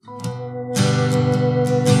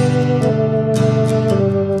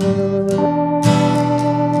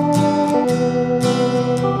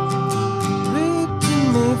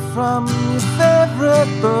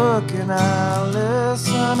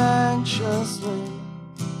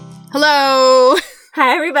Hello.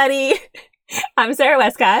 Hi, everybody. I'm Sarah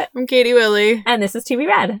Westcott. I'm Katie Willie. And this is To Be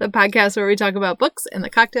Read, the podcast where we talk about books and the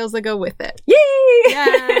cocktails that go with it. Yay!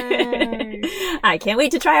 Yay! I can't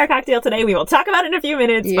wait to try our cocktail today. We will talk about it in a few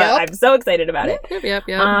minutes, but I'm so excited about it.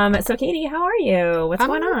 Yep. So Katie, how are you? What's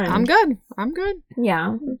going on? I'm good.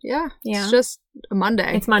 Yeah. It's just a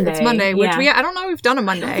Monday. It's Monday. Which I don't know we've done a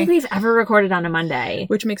Monday. I don't think we've ever recorded on a Monday.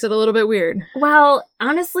 Which makes it a little bit weird. Well,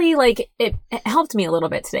 honestly, like, it helped me a little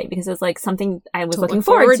bit today because it's like something I was looking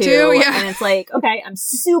forward to. Yeah. And it's like, okay, I'm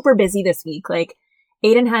super busy this week. Like,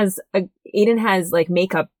 Aiden has like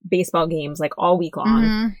makeup baseball games like all week long.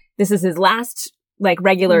 Mm-hmm. This is his last like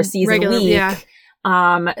regular season week. Yeah.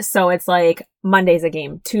 So it's like Monday's a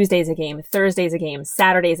game, Tuesday's a game, Thursday's a game,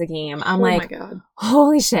 Saturday's a game. I'm like, my God.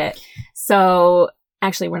 Holy shit. So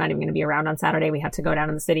actually we're not even going to be around on Saturday. We have to go down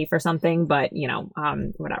in the city for something, but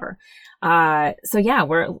whatever. So yeah,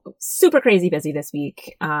 we're super crazy busy this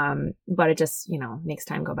week. But it just, makes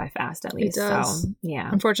time go by fast at least. It does. So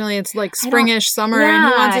yeah. Unfortunately, it's like springish summer and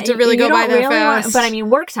who wants it to really go by that fast? But I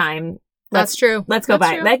mean, work time. That's true. Let's go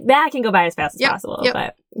by. That can go by as fast as possible. Yep.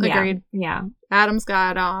 But agreed. Yeah. Adam's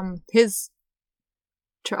got his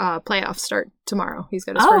playoffs start tomorrow. He's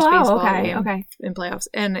got his first baseball game in playoffs,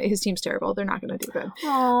 and his team's terrible. They're not going to do good.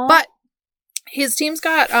 Aww. But his team's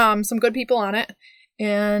got some good people on it,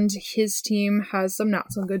 and his team has some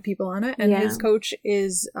not so good people on it. And his coach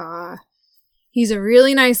is he's a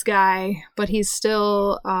really nice guy, but he's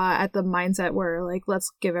still at the mindset where like,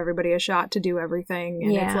 let's give everybody a shot to do everything.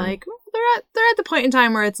 And it's like they're at the point in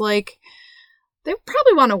time where it's like they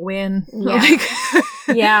probably want to win.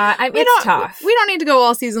 Yeah. It's tough. We don't need to go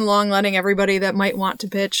all season long letting everybody that might want to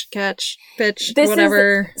pitch,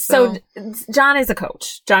 whatever. So John is a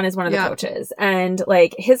coach. John is one of the coaches. And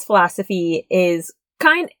like his philosophy is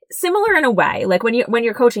kind similar in a way. Like when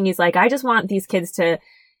you're coaching, he's like, I just want these kids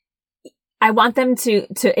I want them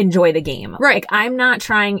to enjoy the game. Right. Like, I'm not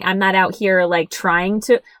out here, like, trying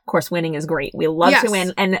to, of course, winning is great. We love to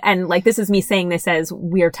win. And like, this is me saying this as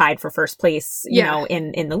we're tied for first place, you know,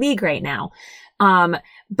 in the league right now.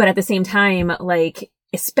 But at the same time, like,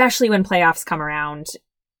 especially when playoffs come around,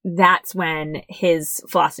 that's when his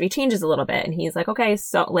philosophy changes a little bit. And he's like, okay,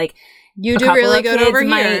 so like, you do really good over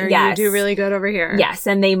here. You do really good over here. Yes.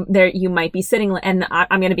 And you might be sitting, and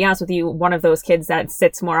I'm going to be honest with you, one of those kids that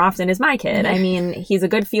sits more often is my kid. I mean, he's a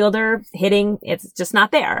good fielder, hitting, it's just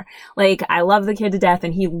not there. Like, I love the kid to death,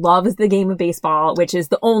 and he loves the game of baseball, which is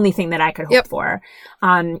the only thing that I could hope for.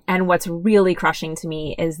 And what's really crushing to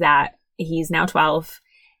me is that he's now 12.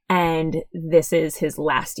 And this is his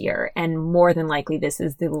last year. And more than likely, this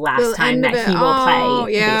is the last time that he will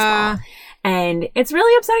play baseball. And it's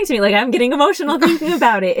really upsetting to me. Like, I'm getting emotional thinking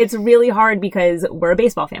about it. It's really hard because we're a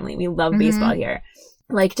baseball family. We love baseball here.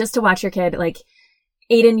 Like, just to watch your kid, like,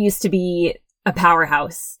 Aiden used to be a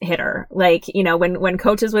powerhouse hitter. Like, when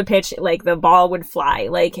coaches would pitch, like, the ball would fly.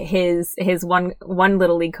 Like, his one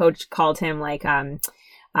little league coach called him, like,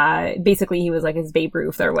 basically he was like his Babe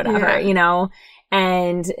Ruth or whatever,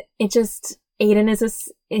 And it just, Aiden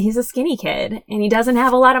he's a skinny kid, and he doesn't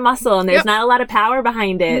have a lot of muscle, and there's not a lot of power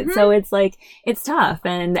behind it. So it's like, it's tough.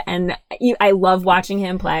 And I love watching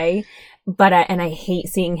him play, but I hate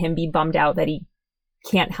seeing him be bummed out that he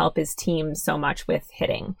can't help his team so much with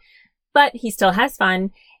hitting. But he still has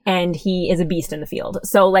fun, and he is a beast in the field.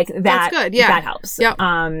 So like that, that's good. Yeah. That helps. Yep.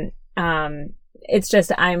 It's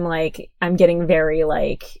just, I'm getting very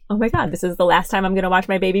like, oh my God, this is the last time I'm going to watch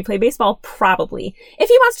my baby play baseball. Probably. If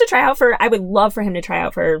he wants to try out I would love for him to try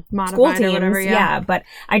out for Modified school teams. Or whatever, yeah. But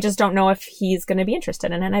I just don't know if he's going to be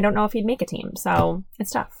interested in it. And I don't know if he'd make a team. So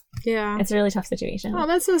it's tough. Yeah. It's a really tough situation. Oh,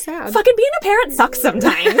 that's so sad. Fucking being a parent sucks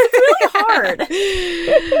sometimes. It's really hard.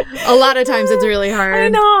 A lot of times it's really hard. I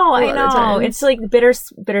know. It's like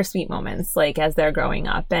bittersweet moments, like as they're growing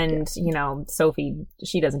up. And, Sophie,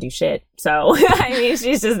 she doesn't do shit. So, I mean,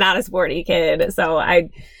 she's just not a sporty kid. So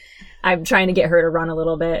I'm trying to get her to run a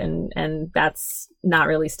little bit, and that's not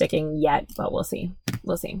really sticking yet, but we'll see.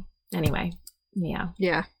 Anyway. Yeah.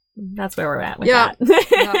 Yeah. That's where we're at with that.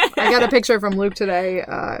 I got a picture from Luke today.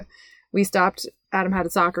 Adam had a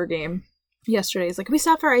soccer game yesterday. He's like, can we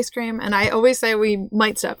stop for ice cream? And I always say we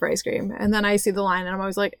might stop for ice cream. And then I see the line and I'm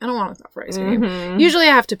always like, I don't want to stop for ice cream. Mm-hmm. Usually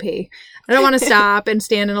I have to pee. I don't want to stop and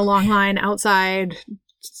stand in a long line outside.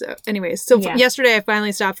 So anyways, yesterday I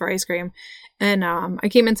finally stopped for ice cream. And I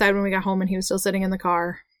came inside when we got home, and he was still sitting in the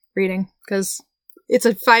car reading, because it's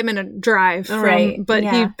a 5-minute drive but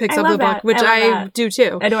he picks up the book, which I do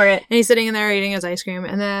too. Adore it. And he's sitting in there eating his ice cream.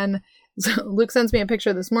 And then So Luke sends me a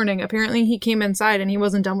picture this morning. Apparently he came inside and he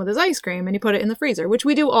wasn't done with his ice cream and he put it in the freezer, which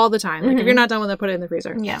we do all the time. Like if you're not done with it, put it in the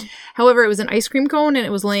freezer. Yeah. However, it was an ice cream cone and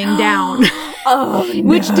it was laying down.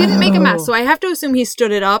 Which no. didn't make a mess. So I have to assume he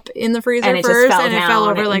stood it up in the freezer and first and it fell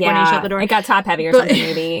over like when he shut the door. It got top heavy or something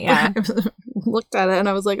maybe. Yeah. Looked at it and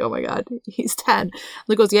I was like, oh my God, he's 10.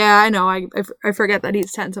 Luke goes, yeah, I know. I forget that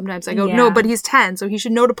he's 10 sometimes. I go, no, but he's 10. So he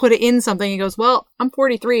should know to put it in something. He goes, well, I'm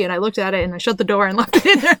 43. And I looked at it and I shut the door and left it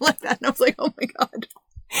in there like that. And I was like, oh my God.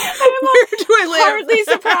 Where do I live? Hardly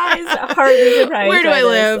surprised. Where do I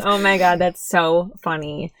live? Oh my God, that's so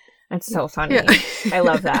funny. That's so funny. Yeah. I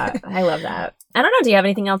love that. I don't know. Do you have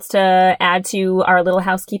anything else to add to our little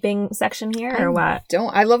housekeeping section here or what?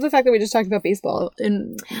 I love the fact that we just talked about baseball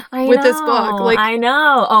with this book. Like, I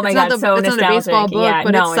know. Oh my God. So it's nostalgic. Not a baseball book,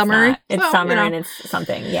 but it's summer. It's summer and it's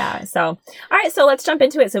something. Yeah. So, all right. So let's jump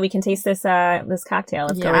into it so we can taste this cocktail.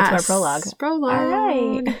 Let's go right to our prologue. Prologue. All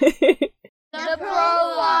right. The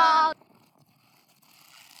prologue.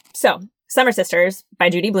 So, Summer Sisters by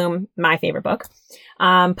Judy Blume, my favorite book.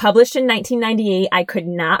 Published in 1998. I could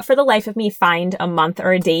not for the life of me find a month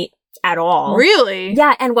or a date at all. Really?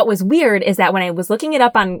 Yeah, and what was weird is that when I was looking it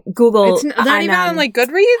up on Google... It's not even on, like,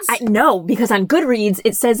 Goodreads? No, because on Goodreads,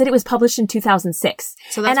 it says that it was published in 2006.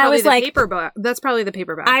 So that's probably the paperback. That's probably the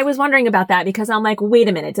paperback. I was wondering about that because I'm like, wait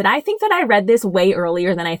a minute. Did I think that I read this way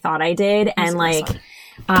earlier than I thought I did? And, like...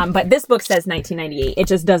 but this book says 1998. It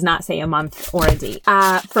just does not say a month or a date.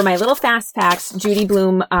 For my little fast facts, Judy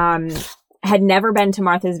Blume had never been to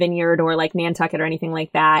Martha's Vineyard or like Nantucket or anything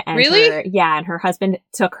like that. And really? And her husband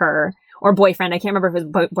took her, or boyfriend. I can't remember if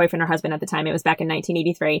it was boyfriend or husband at the time. It was back in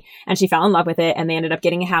 1983. And she fell in love with it and they ended up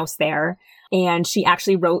getting a house there. And she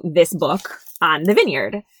actually wrote this book on the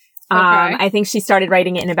vineyard. Okay. I think she started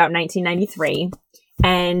writing it in about 1993.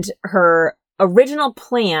 And her original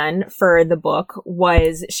plan for the book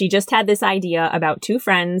was she just had this idea about two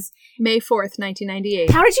friends. May 4th, 1998.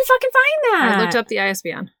 How did you fucking find that? I looked up the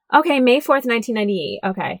ISBN. Okay, May 4th, 1998.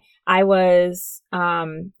 Okay. I was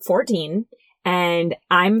 14 and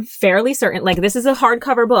I'm fairly certain, like this is a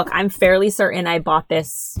hardcover book. I'm fairly certain I bought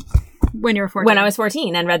this when you were 14. When I was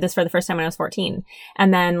 14 and read this for the first time when I was 14.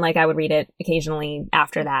 And then like I would read it occasionally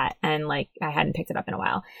after that and like I hadn't picked it up in a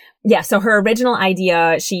while. Yeah, so her original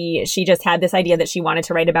idea, she just had this idea that she wanted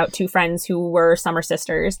to write about two friends who were summer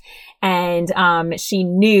sisters and she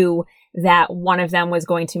knew that one of them was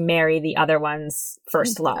going to marry the other one's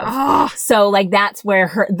first love. Oh. So like that's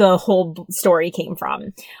where the whole story came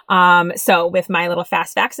from. So with my little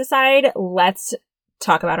fast facts aside, let's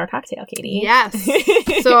talk about our cocktail, Katie. Yes.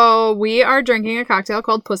 So we are drinking a cocktail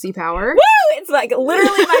called Pussy Power. Woo! It's like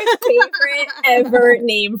literally my favorite ever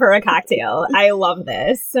name for a cocktail. I love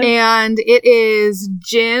this. And it is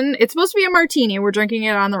gin. It's supposed to be a martini. We're drinking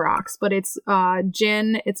it on the rocks, but it's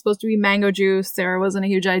gin. It's supposed to be mango juice. Sarah wasn't a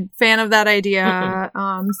huge fan of that idea.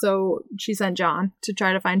 So she sent John to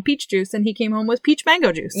try to find peach juice and he came home with peach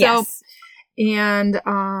mango juice. Yes. So,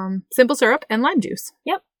 and simple syrup and lime juice.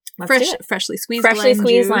 Yep. Freshly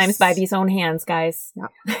squeezed limes by these own hands, guys.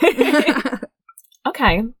 Yep.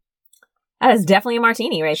 Okay. That is definitely a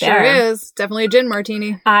martini right there. Sure is. Definitely a gin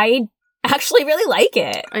martini. I actually really like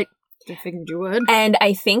it. I figured you would. And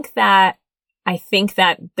I think that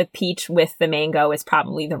the peach with the mango is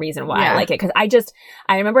probably the reason why I like it. Because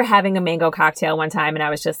I remember having a mango cocktail one time and I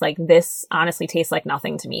was just like, this honestly tastes like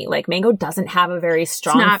nothing to me. Like mango doesn't have a very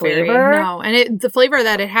strong flavor. No. And the flavor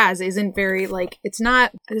that it has isn't very like, it's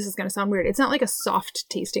not, this is going to sound weird. It's not like a soft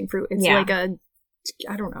tasting fruit. It's like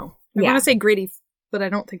I don't know. I want to say gritty, but I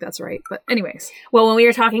don't think that's right. But anyways. Well, when we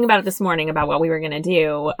were talking about it this morning about what we were going to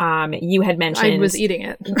do, you had mentioned... I was eating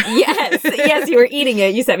it. Yes, you were eating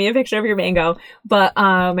it. You sent me a picture of your mango. But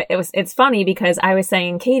it's funny because I was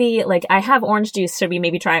saying, Katie, like, I have orange juice. Should we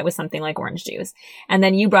maybe try it with something like orange juice? And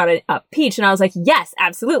then you brought it up peach. And I was like, yes,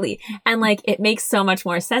 absolutely. And, like, it makes so much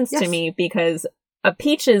more sense to me because a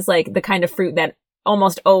peach is, like, the kind of fruit that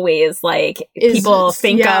almost always like people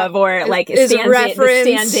think of or like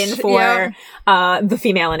stands in for the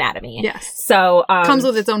female anatomy. Yes. So comes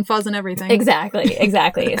with its own fuzz and everything.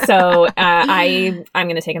 Exactly. So I'm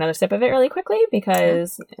gonna take another sip of it really quickly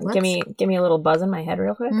because give me a little buzz in my head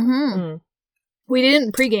real quick. We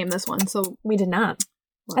didn't pregame this one, so we did not.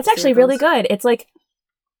 That's actually really good. It's like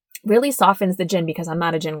really softens the gin because I'm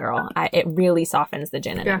not a gin girl. It really softens the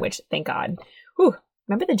gin in it, which thank God. Whew.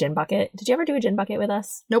 Remember the gin bucket? Did you ever do a gin bucket with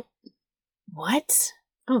us? Nope. What?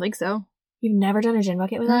 I don't think so. You've never done a gin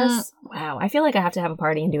bucket with us? Wow. I feel like I have to have a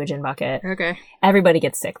party and do a gin bucket. Okay. Everybody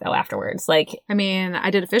gets sick though afterwards. Like, I mean, I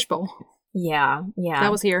did a fishbowl. Yeah.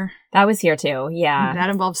 That was here. That was here too. Yeah. That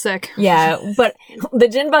involves sick. Yeah. But the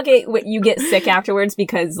gin bucket, you get sick afterwards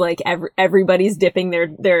because like everybody's dipping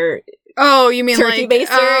their Oh, you mean turkey like,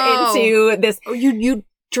 baster into this. Oh, you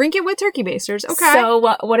drink it with turkey basters. Okay. So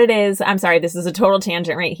what it is, I'm sorry, this is a total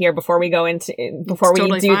tangent right here before we go into, before we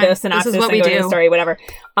totally do fine. the synopsis This is what and we go into do. the story, whatever.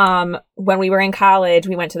 When we were in college,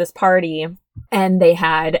 we went to this party and they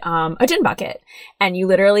had a gin bucket, and you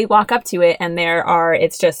literally walk up to it and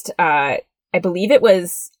it's just, I believe it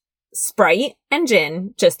was Sprite and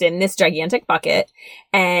gin just in this gigantic bucket,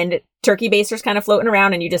 and turkey basters kind of floating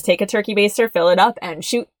around, and you just take a turkey baster, fill it up, and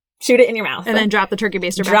shoot it in your mouth. And then drop the turkey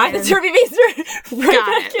baster back Drop in. the turkey baster right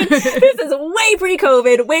back in. This is way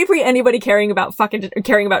pre-COVID, way pre anybody caring about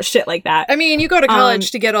shit like that. I mean, you go to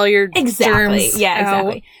college to get all your germs Yeah,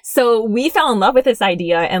 exactly. out. So we fell in love with this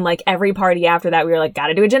idea, and like every party after that, we were like,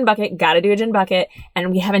 gotta do a gin bucket.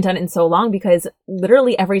 And we haven't done it in so long because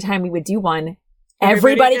literally every time we would do one,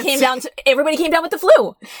 everybody came down with the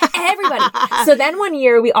flu. Everybody. So then one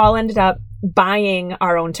year we all ended up buying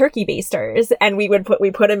our own turkey basters, and we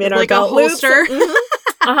put them in our belt loops.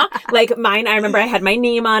 Like mine, I remember I had my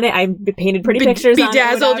name on it. I painted pretty pictures on it.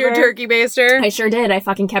 Bedazzled your turkey baster. I sure did. I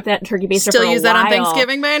fucking kept that turkey baster Still for a use that while. on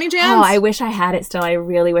Thanksgiving by any chance? Oh, I wish I had it still. I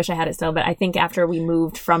really wish I had it still. But I think after we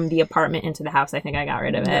moved from the apartment into the house, I think I got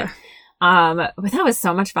rid of it. Yeah. But that was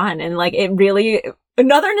so much fun. And like, it really,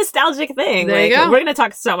 another nostalgic thing. There you go. We're going to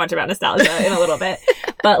talk so much about nostalgia in a little bit.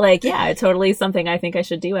 But like, yeah, totally something I think I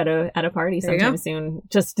should do at a party sometime soon.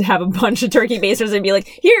 Just to have a bunch of turkey basters and be like,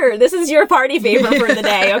 here, this is your party favor for the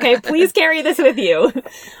day. Okay, please carry this with you.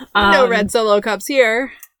 No red Solo cups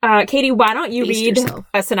here. Katie, why don't you read yourself.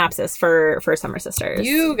 a synopsis for Summer Sisters?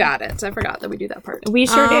 You got it. I forgot that we do that part. We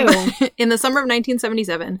sure do. In the summer of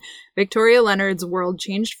 1977, Victoria Leonard's world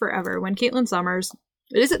changed forever when Caitlin Summers...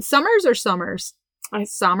 Is it Summers or Summers?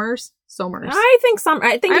 Somers? I think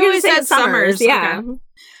I think you're going to say Summers. Yeah. Okay.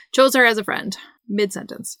 Chose her as a friend.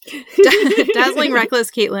 Mid-sentence. Dazzling,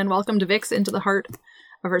 reckless Caitlin welcomed Vix into the heart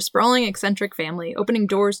of her sprawling, eccentric family, opening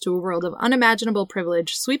doors to a world of unimaginable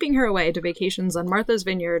privilege, sweeping her away to vacations on Martha's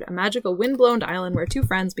Vineyard, a magical wind-blown island where two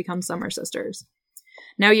friends become summer sisters.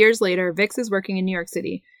 Now, years later, Vix is working in New York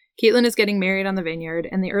City. Caitlin is getting married on the vineyard,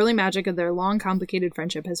 and the early magic of their long, complicated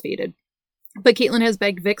friendship has faded. But Caitlin has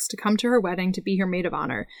begged Vix to come to her wedding to be her maid of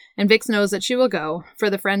honor, and Vix knows that she will go, for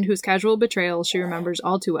the friend whose casual betrayal she remembers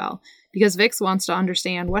all too well, because Vix wants to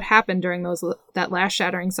understand what happened during that last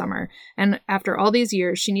shattering summer, and after all these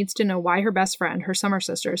years, she needs to know why her best friend, her summer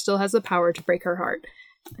sister, still has the power to break her heart.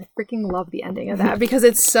 I freaking love the ending of that, because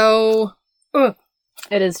it's so... Ugh.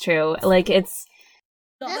 It is true. Like, it's...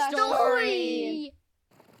 The story!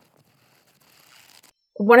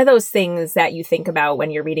 One of those things that you think about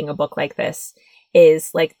when you're reading a book like this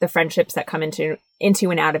is like the friendships that come into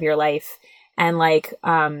and out of your life. And like,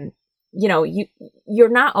 you know, you're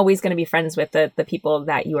not always going to be friends with the people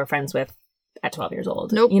that you were friends with at 12 years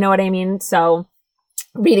old. Nope. You know what I mean? So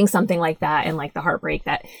reading something like that and like the heartbreak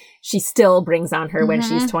that she still brings on her when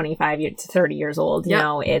she's 25 to 30 years old, you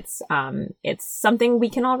know, it's something we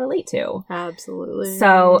can all relate to. Absolutely.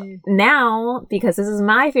 So now, because this is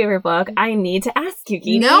my favorite book, I need to ask you,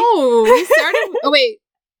 Katie. No, we started... Oh, wait.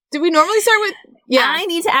 Did we normally start with... Yeah. I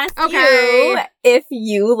need to ask you if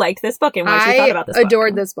you liked this book and what you thought about this book. I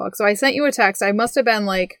adored this book. So I sent you a text. I must have been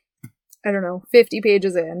like, I don't know, 50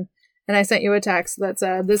 pages in. And I sent you a text that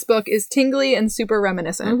said, this book is tingly and super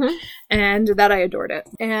reminiscent. And that I adored it.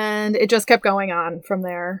 And it just kept going on from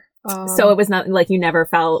there. So it was not like you never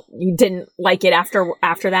felt, you didn't like it after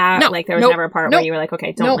that? No, like there was never a part where you were like,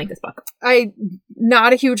 okay, don't like this book. I'm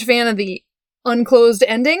not a huge fan of the unclosed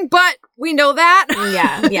ending, but we know that.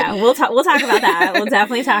 Yeah. We'll talk about that. We'll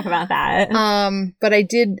definitely talk about that. But I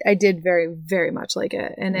did very, very much like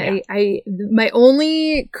it. And I my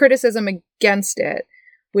only criticism against it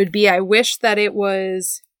would be I wish that it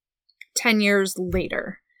was 10 years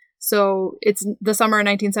later. So it's the summer of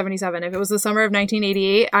 1977. If it was the summer of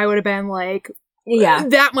 1988, I would have been like,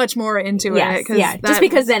 that much more into it. Just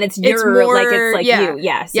because then it's your, more, it's like you.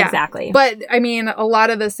 Yes, exactly. But I mean, a lot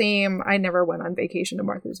of the same, I never went on vacation to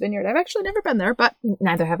Martha's Vineyard. I've actually never been there, but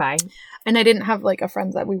neither have I. And I didn't have like a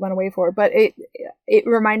friend that we went away for, but it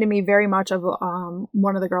reminded me very much of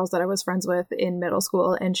one of the girls that I was friends with in middle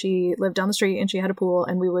school, and she lived down the street and she had a pool,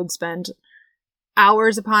 and we would spend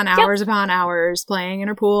hours upon hours upon hours playing in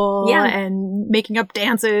her pool and making up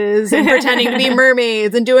dances and pretending to be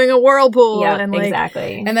mermaids and doing a whirlpool and like,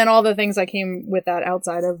 exactly. And then all the things that came with that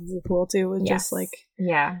outside of the pool too was just like,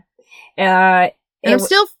 and I'm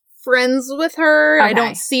still friends with her. Okay. I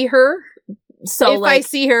don't see her So if I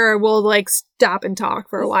see her, we'll like stop and talk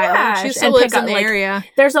for a while. Yeah, She still lives in the area.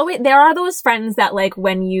 There are those friends that like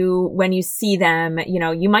when you see them, you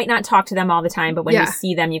know, you might not talk to them all the time, but when you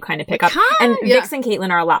see them, you kind of pick up. And Vix and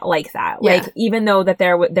Caitlin are a lot like that. Like even though that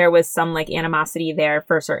there was some like animosity there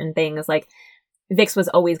for certain things, like Vix was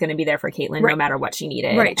always going to be there for Caitlin no matter what she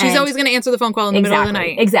needed. Right. She's always going to answer the phone call in the middle of the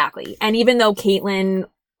night. Exactly. And even though Caitlin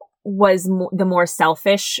was the more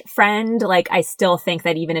selfish friend, like I still think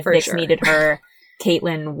that even if Vix needed her,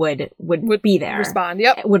 Caitlin would be there.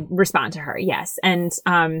 Would respond to her, yes. And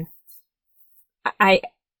I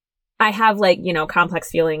have like, you know,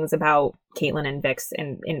 complex feelings about Caitlin and Vix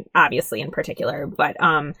and obviously in particular, but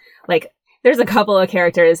like there's a couple of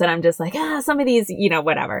characters that I'm just like, some of these, you know,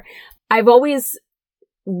 whatever. I've always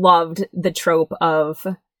loved the trope of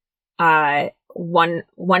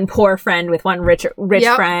one poor friend with one rich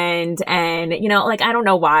friend, and you know, like I don't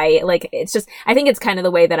know why, like it's just I think it's kind of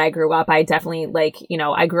the way that I grew up. I definitely like, you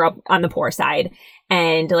know, I grew up on the poor side,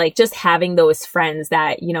 and like just having those friends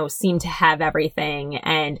that, you know, seem to have everything,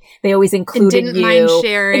 and they always included and didn't mind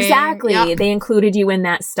sharing. Exactly, they included you in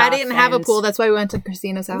that stuff. I didn't have a pool, that's why we went to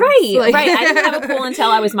Christina's house. Right. I didn't have a pool until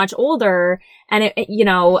I was much older, and it, you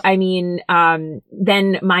know, I mean,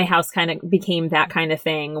 then my house kind of became that kind of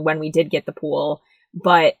thing when we did get the pool.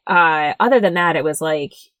 But other than that, it was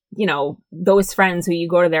like, you know, those friends who you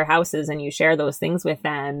go to their houses and you share those things with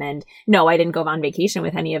them. And no, I didn't go on vacation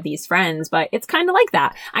with any of these friends, but it's kind of like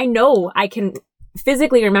that. I know I can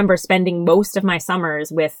physically remember spending most of my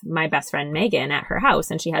summers with my best friend Megan at her house,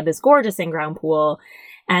 and she had this gorgeous in-ground pool,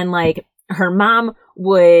 and like her mom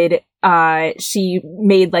would she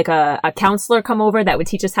made like a counselor come over that would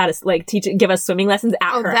teach us how to like give us swimming lessons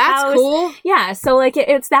at her house. That's cool. Yeah, so like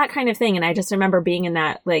it's that kind of thing, and I just remember being in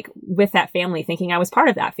that like with that family, thinking I was part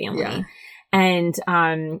of that family. Yeah. And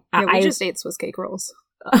we just ate Swiss cake rolls.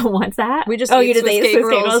 What's that? We just you just ate Swiss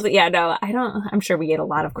cake rolls. Yeah, no, I don't. I'm sure we ate a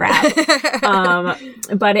lot of crap.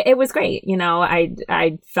 But it was great. You know,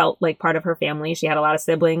 I felt like part of her family. She had a lot of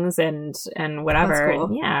siblings and whatever. That's cool.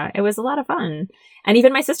 And yeah, it was a lot of fun. And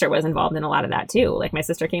even my sister was involved in a lot of that too. Like my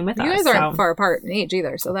sister came with us. You guys aren't far apart in age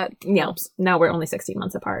either, so that helps. No, we're only 16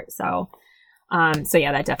 months apart. So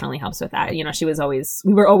yeah, that definitely helps with that. You know,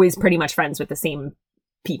 we were always pretty much friends with the same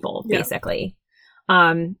people, basically.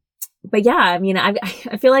 But yeah, I mean, I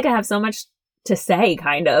feel like I have so much to say,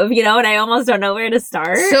 kind of, you know, and I almost don't know where to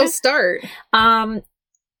start. So start.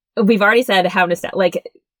 We've already said how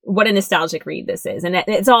what a nostalgic read this is, and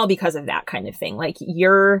it's all because of that kind of thing. Like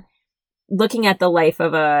you're looking at the life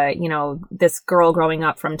of this girl growing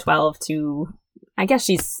up from 12 to, I guess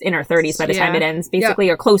she's in her 30s by the time it ends, basically,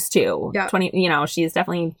 or close to 20. You know, she's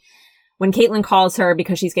definitely. When Caitlin calls her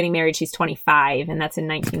because she's getting married, she's 25, and that's in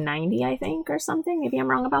 1990, I think, or something. Maybe I'm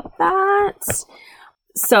wrong about that.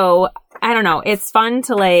 So, I don't know. It's fun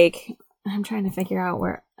to, like, I'm trying to figure out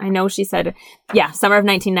where, I know she said, summer of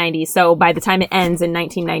 1990. So, by the time it ends in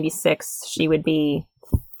 1996, she would be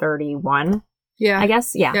 31. Yeah. I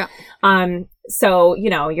guess. Yeah. So,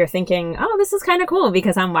 you know, you're thinking, oh, this is kind of cool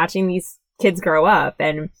because I'm watching these kids grow up.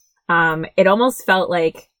 And it almost felt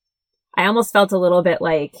like, I almost felt a little bit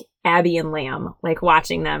like Abby and Lamb, like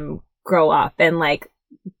watching them grow up and like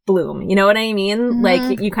bloom. You know what I mean? Mm-hmm.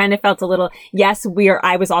 Like you kind of felt a little, yes,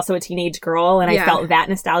 I was also a teenage girl and I felt that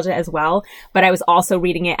nostalgia as well, but I was also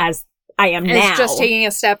reading it as I am now. It's just taking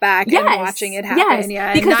a step back and watching it happen.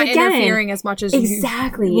 Yeah. Because and not interfering as much as you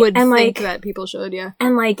would think that people should. Yeah.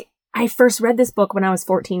 And like, I first read this book when I was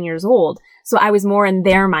 14 years old. So I was more in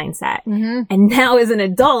their mindset. Mm-hmm. And now as an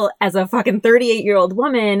adult, as a fucking 38-year-old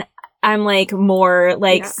woman, I'm like more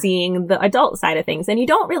like seeing the adult side of things, and you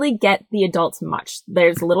don't really get the adults much.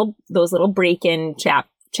 There's those little break-in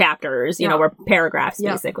chapters, you know, or paragraphs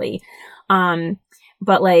basically.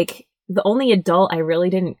 But like the only adult I really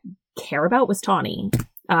didn't care about was Tawny,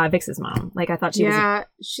 Vix's mom. Like I thought she was a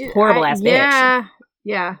horrible ass bitch.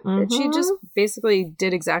 Yeah. Mm-hmm. She just basically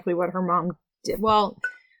did exactly what her mom did. Well,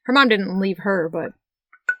 her mom didn't leave her, but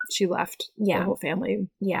she left the whole family.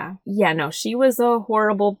 Yeah. Yeah, no, she was a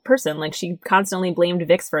horrible person. Like, she constantly blamed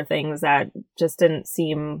Vix for things that just didn't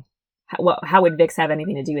seem... how would Vix have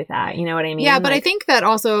anything to do with that? You know what I mean? Yeah, but I think that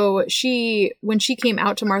also when she came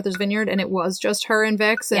out to Martha's Vineyard and it was just her and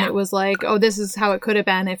Vix, and it was like, oh, this is how it could have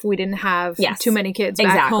been if we didn't have too many kids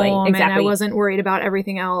back home, and I wasn't worried about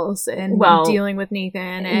everything else and dealing with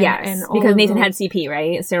Nathan. And, and because Nathan had CP,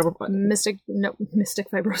 right? Mystic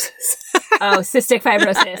fibrosis. Oh, cystic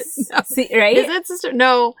fibrosis. Right? Is it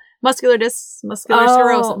muscular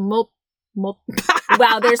sclerosis.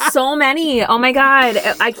 Wow, there's so many. Oh my God.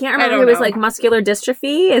 I can't remember if it was like muscular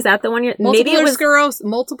dystrophy. Is that the one maybe it was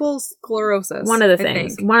multiple sclerosis. One of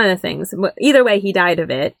the things. Either way, he died of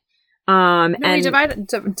it. No, and he divided.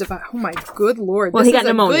 Oh my good Lord. Well, he got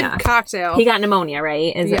pneumonia. Good cocktail. He got pneumonia,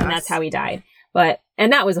 right? And that's how he died.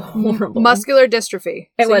 And that was horrible. Muscular dystrophy.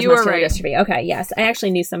 It was muscular dystrophy. Okay, yes. I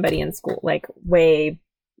actually knew somebody in school, like way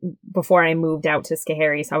before I moved out to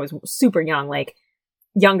Schoharie, so I was super young, like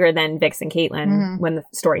younger than Vix and Caitlin when the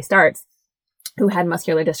story starts, who had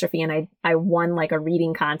muscular dystrophy, and I won like a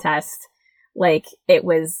reading contest. Like it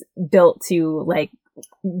was built to like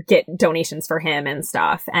get donations for him and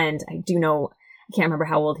stuff. And I do know, I can't remember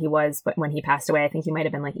how old he was, but when he passed away, I think he might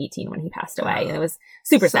have been like 18 when he passed away. And it was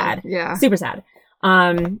super sad. Yeah. Super sad.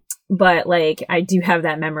 But like, I do have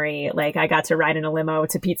that memory. Like I got to ride in a limo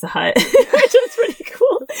to Pizza Hut, which was pretty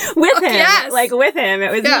cool with him. Yes. Like with him.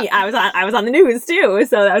 It was neat. I was on the news too.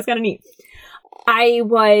 So that was kind of neat. I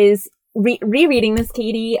was rereading this,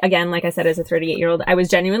 Katie, again, like I said, as a 38-year-old, I was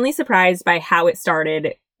genuinely surprised by how it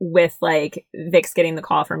started with like Vix getting the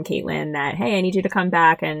call from Caitlin that, hey, I need you to come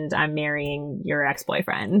back and I'm marrying your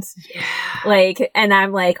ex-boyfriend. Yeah. Like, and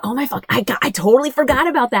I'm like, oh my fuck, I totally forgot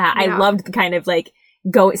about that. Yeah. I loved the kind of like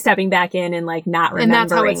stepping back in and like not remembering that. And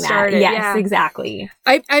that's how it started. Yes, exactly.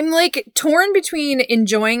 I'm like torn between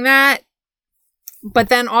enjoying that, but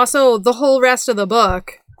then also the whole rest of the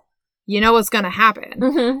book, you know what's going to happen.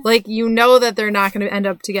 Mm-hmm. Like, you know that they're not going to end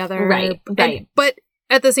up together. Right. But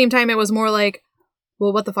at the same time, it was more like,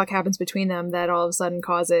 well, what the fuck happens between them that all of a sudden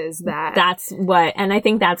causes that? That's what, and I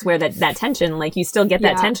think that's where that tension, like you still get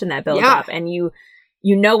that tension that builds up, and you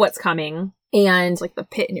know what's coming, and it's like the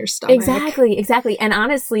pit in your stomach. Exactly. And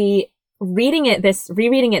honestly, rereading it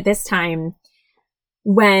this time,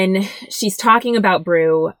 when she's talking about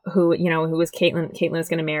Brew, who was Caitlin was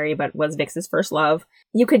going to marry, but was Vix's first love,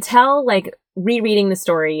 you could tell, like rereading the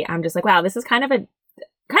story, I'm just like, wow, this is kind of a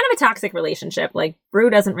toxic relationship. Like Brew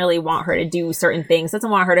doesn't really want her to do certain things, doesn't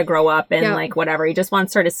want her to grow up and like whatever. He just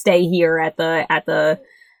wants her to stay here at the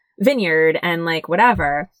vineyard and like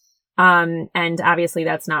whatever. And obviously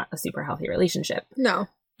that's not a super healthy relationship. No.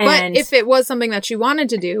 But if it was something that she wanted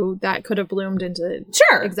to do, that could have bloomed into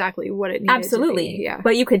exactly what it needed to be. Yeah.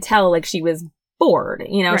 But you could tell like she was bored.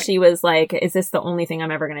 Right. She was like, is this the only thing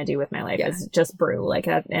I'm ever going to do with my life? Yeah. Is just Brew, like,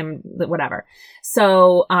 and whatever.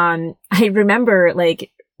 So, I remember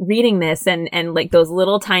like reading this and like those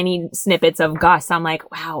little tiny snippets of Gus. I'm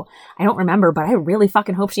like, wow, I don't remember, but I really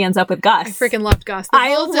fucking hope she ends up with Gus. I freaking loved Gus.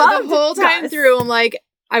 The whole time through, I'm like,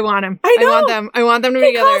 I want him. I know. I want them to be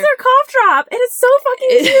together. He calls her Cough Drop, and it's so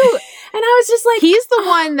fucking cute. And I was just like, he's the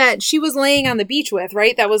one that she was laying on the beach with,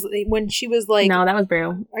 right? That was when she was like, no, that was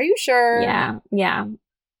Brew. Are you sure? Yeah.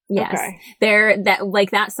 Yes. Okay.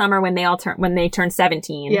 That summer when they turned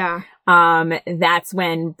 17. Yeah. That's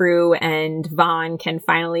when Brew and Vaughn can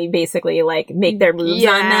finally basically like make their moves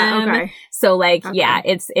on them. Okay. So like,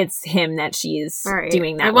 it's him that she's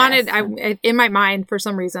doing that. In my mind, for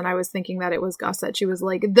some reason, I was thinking that it was Gus, that she was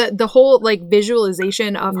like the whole like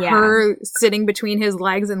visualization of her sitting between his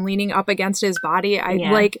legs and leaning up against his body.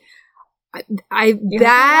 That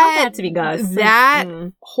to be Gus. That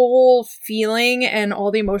whole feeling and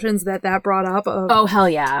all the emotions that brought up of oh hell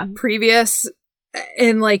yeah, previous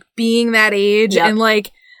and like being that age and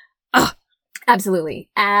like absolutely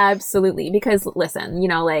because listen,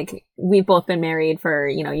 like we've both been married for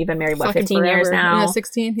you've been married what 15 years now.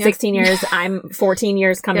 16 years. I'm 14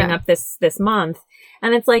 years coming up this month,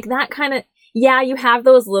 and it's like that kind of. Yeah, you have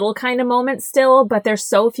those little kind of moments still, but they're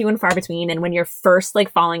so few and far between. And when you're first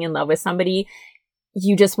like falling in love with somebody,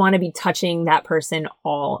 you just want to be touching that person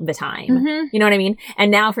all the time. Mm-hmm. You know what I mean?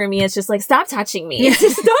 And now for me, it's just like, stop touching me.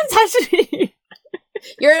 Just don't touch me.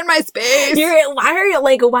 You're in my space.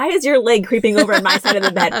 Why is your leg creeping over on my side of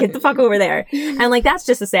the bed? Get the fuck over there. And like, that's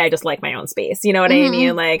just to say I just like my own space. You know what I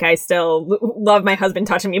mean? Like, I still love my husband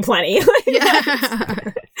touching me plenty.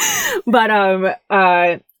 But,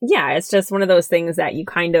 yeah, it's just one of those things that you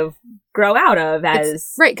kind of grow out of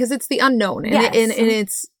as... Right, because it's the unknown. And, and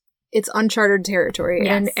it's uncharted territory.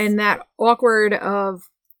 Yes. And that awkward of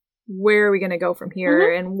where are we going to go from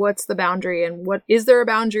here? And what's the boundary? And what is there a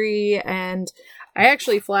boundary? And I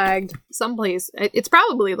actually flagged someplace. It's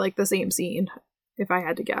probably like the same scene, if I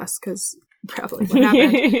had to guess, because probably what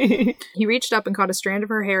happened. He reached up and caught a strand of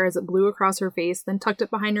her hair as it blew across her face, then tucked it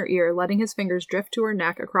behind her ear, letting his fingers drift to her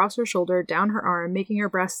neck, across her shoulder, down her arm, making her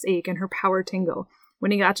breasts ache and her power tingle.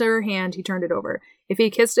 When he got to her hand, he turned it over. If he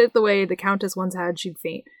kissed it the way the Countess once had, she'd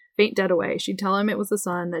faint dead away. She'd tell him it was the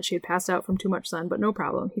sun, that she had passed out from too much sun, but no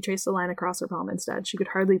problem. He traced a line across her palm instead. She could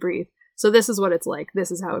hardly breathe. So this is what it's like.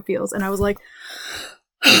 This is how it feels. And I was like,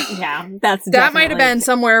 Yeah, that's that might have been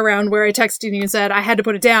somewhere around where I texted you and said I had to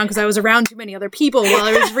put it down because I was around too many other people while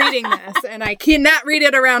I was reading this, and I cannot read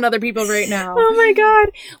it around other people right now. Oh my God.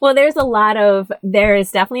 Well, there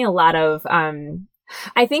is definitely a lot of,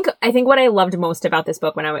 I think what I loved most about this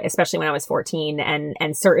book especially when I was 14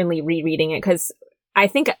 and certainly rereading it, because I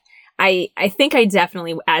think I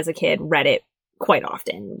definitely as a kid read it quite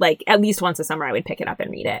often. Like at least once a summer I would pick it up and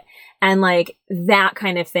read it. And like that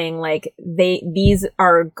kind of thing, like these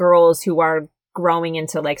are girls who are growing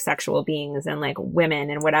into like sexual beings and like women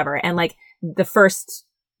and whatever. And like the first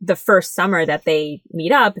summer that they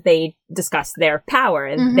meet up, they discuss their power,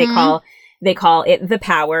 and they call it the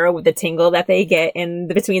power, the tingle that they get in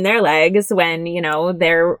between their legs when, you know,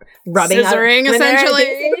 they're rubbing scissoring,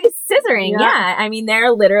 essentially. Scissoring, yeah. I mean,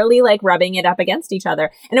 they're literally like rubbing it up against each other.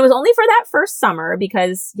 And it was only for that first summer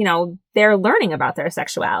because, you know, they're learning about their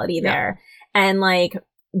sexuality there. And like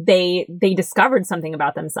they discovered something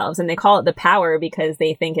about themselves, and they call it the power because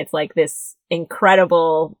they think it's like this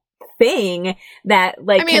incredible thing that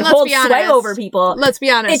like can hold sway over people. Let's be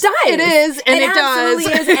honest. It does. It is, and it does.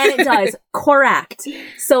 Absolutely is, and it does. Correct.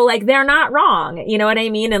 So like they're not wrong. You know what I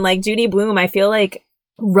mean? And like Judy Blume, I feel like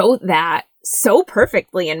wrote that so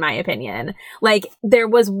perfectly, in my opinion. Like there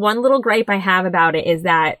was one little gripe I have about it is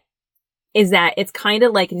that it's kind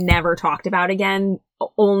of like never talked about again,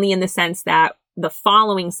 only in the sense that the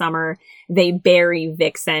following summer they bury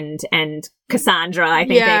Vixen and Cassandra, I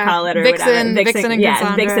think they call it, or whatever. Vixen and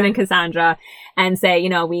Cassandra. Vixen and Cassandra, and say, you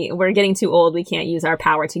know, we're getting too old, we can't use our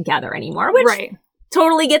power together anymore. Which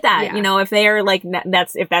totally get that. Yeah. You know, if they're like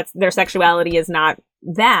if that's their sexuality is not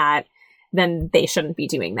that, then they shouldn't be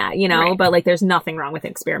doing that, you know? But like there's nothing wrong with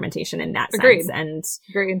experimentation in that sense.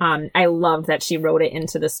 And I love that she wrote it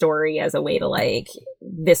into the story as a way to like,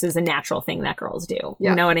 this is a natural thing that girls do.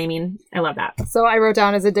 You know what I mean? I love that. So I wrote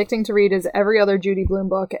down, as addicting to read as every other Judy Blume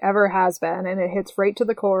book ever has been, and it hits right to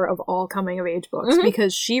the core of all coming of age books,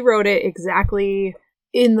 because she wrote it exactly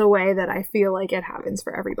in the way that I feel like it happens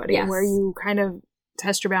for everybody, where you kind of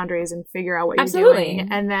test your boundaries and figure out what you're doing,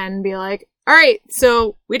 and then be like, all right,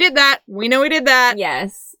 so we did that. We know we did that.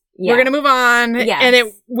 Yes. We're going to move on. Yes.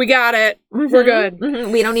 And we got it. We're good.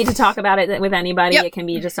 We don't need to talk about it with anybody. It can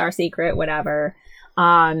be just our secret, whatever.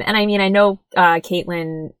 And I mean, I know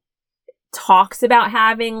Caitlin talks about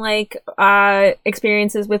having like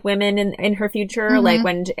experiences with women in her future, like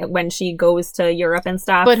when she goes to Europe and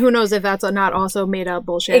stuff. But who knows if that's not also made up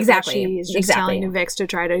bullshit. Exactly. She's just telling Vix to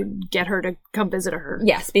try to get her to come visit her.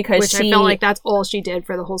 Yes, because I felt like that's all she did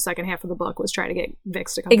for the whole second half of the book, was try to get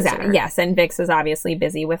Vix to come visit her. Yes, and Vix is obviously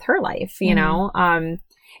busy with her life, you know.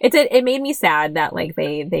 It made me sad that like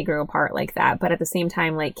they grew apart like that, but at the same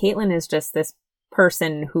time, like Caitlin is just this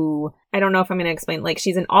person who, I don't know if I'm going to explain, like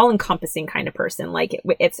she's an all-encompassing kind of person. Like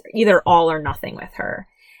it's either all or nothing with her,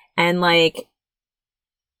 and like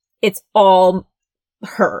it's all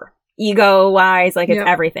her ego wise, like it's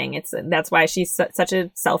everything. That's why she's such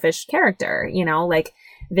a selfish character, you know. Like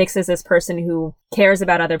Vix is this person who cares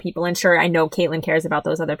about other people, and sure, I know Caitlin cares about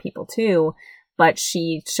those other people too, but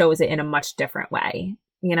she shows it in a much different way.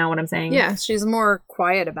 You know what I'm saying? Yeah, she's more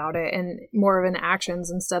quiet about it and more of an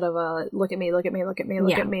actions instead of a look at me, look at me, look at me,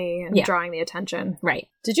 look at me, and drawing the attention. Right.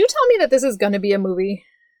 Did you tell me that this is going to be a movie?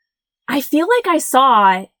 I feel like I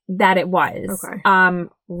saw that it was. Okay.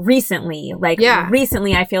 Recently.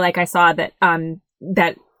 Recently I feel like I saw that,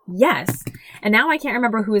 yes. And now I can't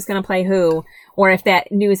remember who is going to play who, or if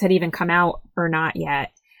that news had even come out or not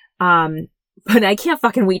yet. But I can't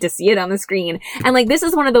fucking wait to see it on the screen. And like, this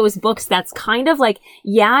is one of those books that's kind of like,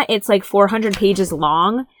 it's like 400 pages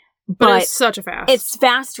long, but it's such a it's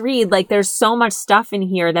fast read. Like there's so much stuff in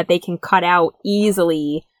here that they can cut out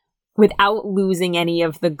easily without losing any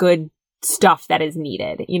of the good stuff that is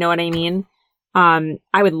needed. You know what I mean?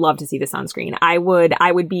 I would love to see this on screen. I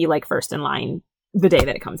would be like first in line the day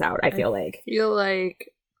that it comes out. I feel like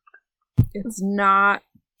it's not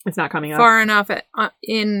coming up far enough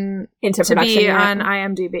into production to be on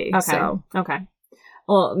IMDb. Okay. So. Okay.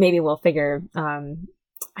 Well, maybe we'll figure.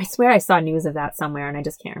 I swear I saw news of that somewhere, and I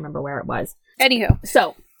just can't remember where it was. Anywho,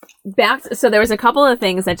 so there was a couple of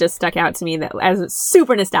things that just stuck out to me that as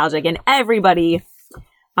super nostalgic, and everybody,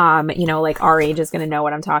 you know, like our age is going to know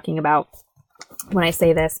what I'm talking about when I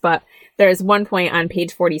say this. But there's one point on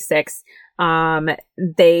page 46.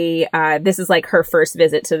 This is like her first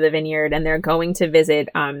visit to the vineyard, and they're going to visit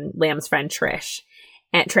Lamb's friend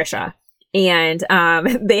Trisha, and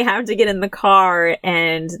they have to get in the car,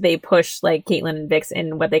 and they push like Caitlin and Vix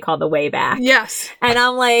in what they call the way back. Yes, and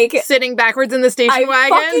I'm like sitting backwards in the station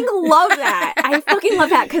wagon. I fucking love that. I fucking love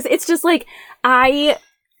that, because it's just like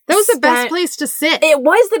That was the best place to sit. It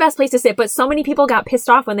was the best place to sit, but so many people got pissed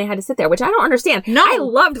off when they had to sit there, which I don't understand. No. I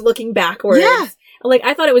loved looking backwards. Yeah. Like,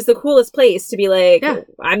 I thought it was the coolest place to be like,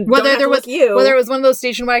 whether it was one of those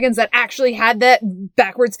station wagons that actually had that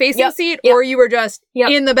backwards facing seat, or you were just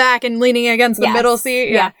in the back and leaning against the middle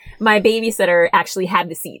seat. Yeah. My babysitter actually had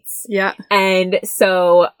the seats. Yeah. And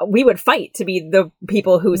so we would fight to be the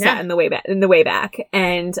people who sat in the way back.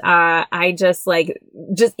 And I just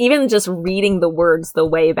even reading the words "the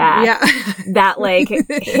way back," that like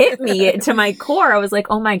hit me to my core. I was like,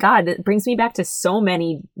 oh my God, it brings me back to so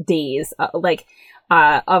many days,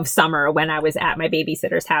 of summer when I was at my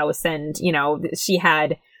babysitter's house, and you know, she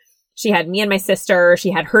had me and my sister,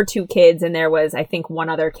 she had her 2 kids, and there was, I think, one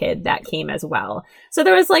other kid that came as well. So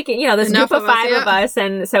there was like, you know, this group of 5 of us,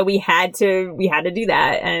 and so we had to do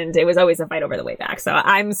that, and it was always a fight over the way back. So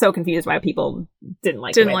I'm so confused why people didn't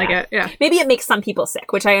like it. Yeah, maybe it makes some people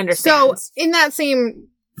sick, which I understand. So in that same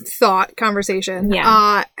thought conversation,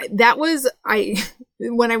 that was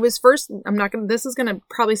when I was first, this is gonna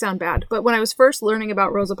probably sound bad, but when I was first learning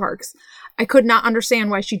about Rosa Parks, I could not understand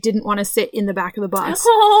why she didn't want to sit in the back of the bus.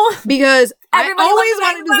 Because everybody I always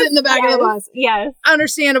wanted to sit in the back of the bus. Yes.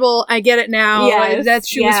 Understandable. I get it now. Yes. That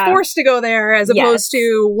she was forced to go there as opposed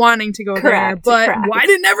to wanting to go there. But why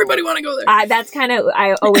didn't everybody want to go there? That's kind of,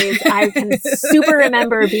 I can super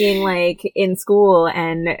remember being like in school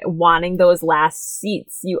and wanting those last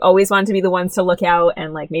seats. You always want to be the ones to look out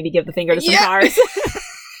and like maybe give the finger to some cars.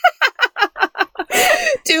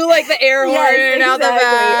 Do like the air horn out the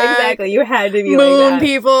back. Exactly. You had to be Moon like that.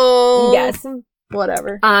 People. Yes.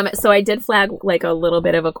 Whatever. So I did flag like a little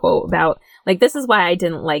bit of a quote about like, this is why I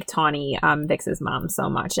didn't like Tawny, Vix's mom so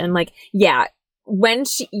much. And like, when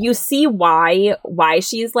you see why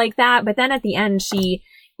she's like that, but then at the end,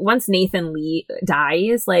 once Nathan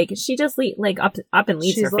dies, like she just up and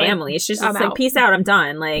leaves her family. She's just like, peace out, I'm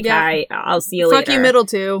done. Like I'll see you later. Fuck you, middle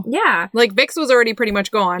two. Yeah, like Vix was already pretty much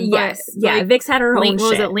gone. Yes, but, like, Vix had her own shit.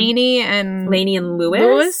 Was it Lainey and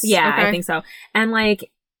Lewis? Yeah, okay. I think so. And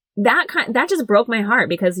like that just broke my heart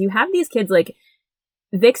because you have these kids like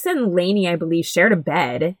Vix and Lainey, I believe, shared a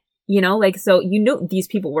bed. You know, like, so, you know, these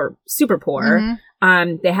people were super poor.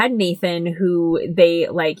 Mm-hmm. They had Nathan, who they,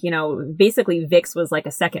 like, you know, basically Vix was like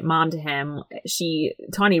a second mom to him.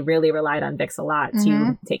 Tawny really relied on Vix a lot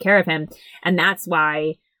to take care of him. And that's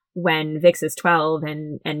why when Vix is 12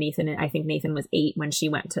 and Nathan, I think Nathan was 8 when she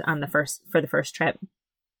went for the first trip,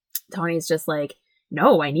 Tawny's just like,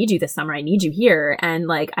 no, I need you this summer. I need you here. And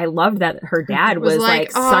like, I loved that her dad was like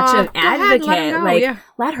such an advocate.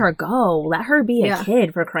 Let her go. Let her be a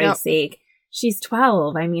kid, for Christ's sake. She's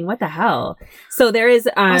 12. I mean, what the hell? So there is,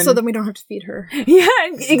 also then we don't have to feed her. Yeah,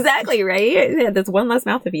 exactly. Right. Yeah, there's one less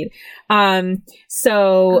mouth to feed.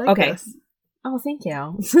 So, okay. This. Oh, thank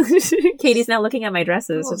you. Katie's now looking at my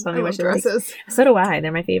dresses. Just tell me what she likes. So do I.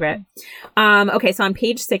 They're my favorite. Okay. So on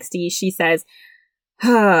page 60, she says,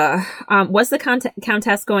 was the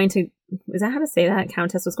Countess going to, is that how to say that?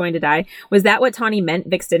 Countess was going to die? Was that what Tawny meant?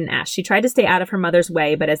 Vix didn't ask. She tried to stay out of her mother's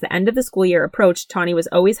way, but as the end of the school year approached, Tawny was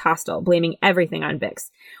always hostile, blaming everything on Vix.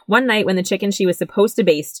 One night when the chicken she was supposed to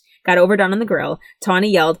baste got overdone on the grill,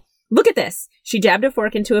 Tawny yelled, "Look at this!" She jabbed a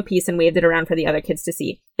fork into a piece and waved it around for the other kids to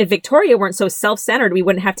see. If Victoria weren't so self-centered, we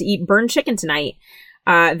wouldn't have to eat burned chicken tonight.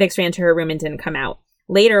 Vix ran to her room and didn't come out.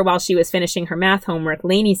 Later, while she was finishing her math homework,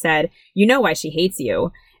 Lainey said, "You know why she hates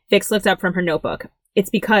you." Vix looked up from her notebook. "It's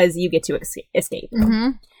because you get to escape." Mm-hmm.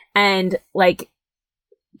 And, like,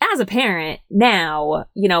 as a parent now,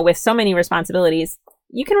 you know, with so many responsibilities,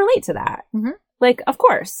 you can relate to that. Mm-hmm. Like, of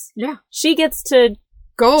course. Yeah. She gets to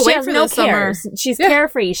go away for no summer. She's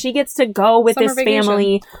carefree. She gets to go with summer this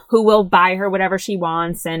family who will buy her whatever she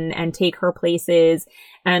wants and take her places.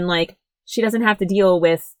 And, like, she doesn't have to deal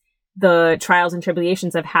with the trials and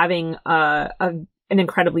tribulations of having an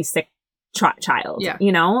incredibly sick child,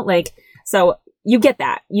 you know, like, so you get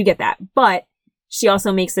that, but she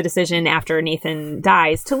also makes the decision after Nathan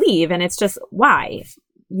dies to leave, and it's just, why?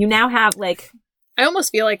 You now have, like, I almost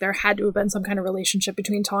feel like there had to have been some kind of relationship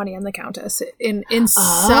between Tawny and the Countess in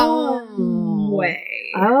some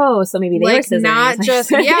way. Oh, so maybe they were not just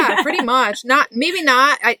pretty much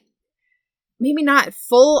maybe not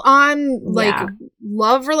full on like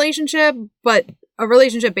love relationship, but a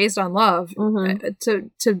relationship based on love.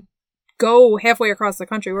 To go halfway across the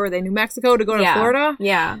country. Where were they? New Mexico to go to Florida?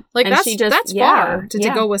 Yeah. Like, and that's far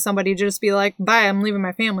to go with somebody to just be like, bye, I'm leaving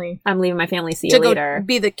my family. See you later. Go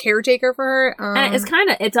be the caretaker for her. And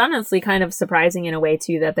it's honestly kind of surprising in a way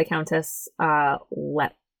too that the Countess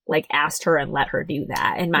asked her and let her do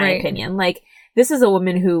that, in my opinion. Like, this is a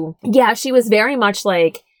woman who, she was very much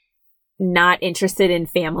like, not interested in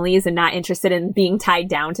families and not interested in being tied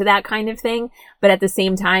down to that kind of thing. But at the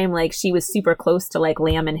same time, like, she was super close to, like,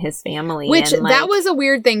 Lamb and his family. Which, and, like, that was a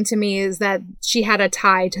weird thing to me, is that she had a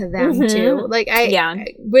tie to them, too. Like,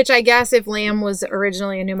 which I guess if Lamb was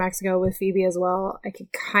originally in New Mexico with Phoebe as well, I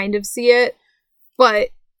could kind of see it. But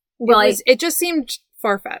it just seemed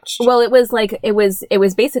far-fetched. Well, it was like, it was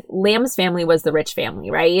basic. Lamb's family was the rich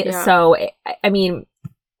family, right? Yeah. So, I mean,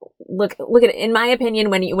 look at it. In my opinion,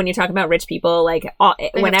 when you talk about rich people, like,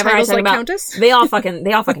 whenever I talk about Countess? they all fucking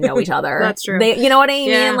know each other. That's true. You know what I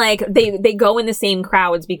mean? Like, they go in the same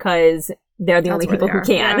crowds because they're the only people who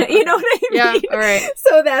can. Yeah. You know what I mean? Yeah, all right.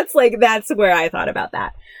 So that's where I thought about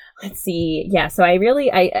that. Let's see. Yeah, so I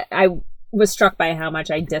was struck by how much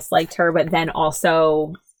I disliked her, but then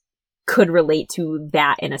also could relate to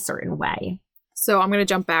that in a certain way. So I'm going to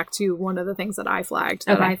jump back to one of the things that I flagged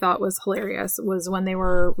that I thought was hilarious was when they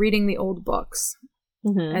were reading the old books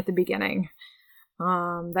at the beginning.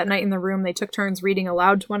 That night in the room, they took turns reading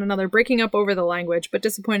aloud to one another, breaking up over the language, but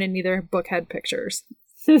disappointed neither book had pictures.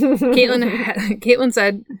 Caitlin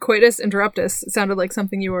said, "Coitus interruptus" sounded like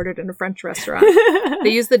something you ordered in a French restaurant.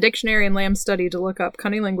 They used the dictionary in Lamb's study to look up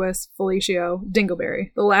cunnilingus, fellatio,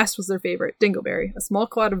 dingleberry. The last was their favorite, dingleberry, a small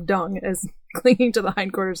clod of dung as clinging to the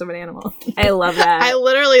hindquarters of an animal. I love that. I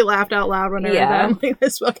literally laughed out loud when I read that. I'm like,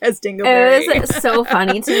 this book has dingleberry. It was so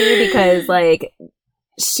funny to me because, like,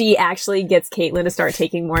 she actually gets Caitlin to start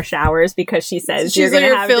taking more showers because she says, "You're going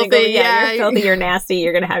to have filthy. dingleberry. Yeah, you're filthy, you're nasty,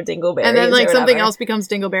 you're going to have dingleberry." And then, like, something else becomes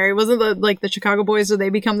dingleberry. Wasn't the Chicago Boys, do they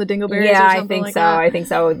become the dingleberries or something I think like so. that? I think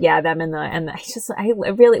so. Yeah, them and I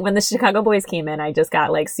really, when the Chicago Boys came in, I just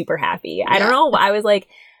got, like, super happy. I don't know. I was like,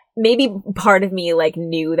 maybe part of me, like,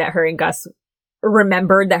 knew that her and Gus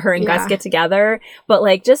remembered that her and Gus get together, but,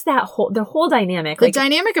 like, just the whole dynamic, the like,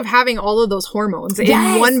 dynamic of having all of those hormones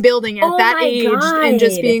in one building at that age, and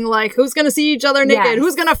just being like, who's gonna see each other naked,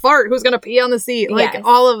 who's gonna fart, who's gonna pee on the seat, like,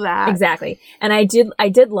 all of that. Exactly. And I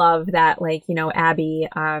did love that, like, you know, Abby,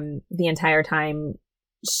 the entire time,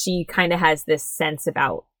 she kind of has this sense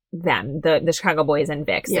about them, the Chicago Boys and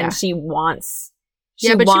Vix, and she wants.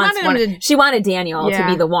 She wanted Daniel to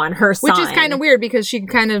be the one, her son. Which is kind of weird because she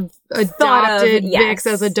kind of adopted Vix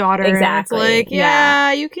as a daughter. Exactly. And it's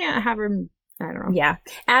like, you can't have her. I don't know. Yeah.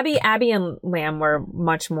 Abby and Lamb were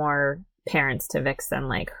much more parents to Vix than,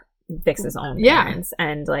 like, Vix's own parents.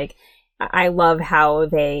 And, like, I love how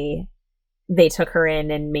they took her in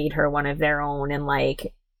and made her one of their own and,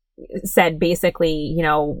 like, said basically, you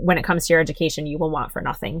know, when it comes to your education, you will want for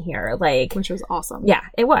nothing here. Like, which was awesome. Yeah,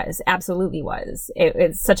 it was. Absolutely was.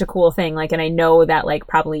 It's such a cool thing. Like, and I know that, like,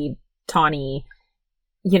 probably Tawny,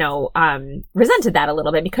 you know, resented that a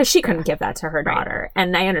little bit because she couldn't give that to her daughter. Right.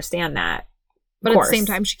 And I understand that. But at the same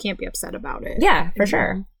time, she can't be upset about it. Yeah, for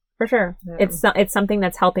sure. For sure. Yeah. It's something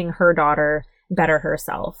that's helping her daughter better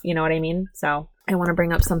herself. You know what I mean? So I want to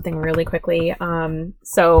bring up something really quickly.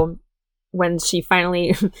 So when she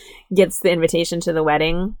finally gets the invitation to the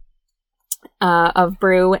wedding of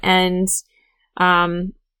Brew and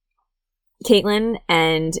Caitlin,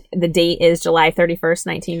 and the date is July 31st,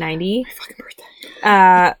 1990. My fucking birthday.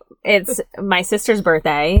 It's my sister's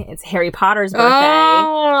birthday. It's Harry Potter's birthday.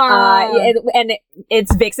 And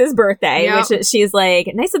it's Vix's birthday, which she's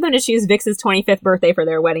like, nice of them to choose Vix's 25th birthday for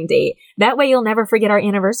their wedding date. That way you'll never forget our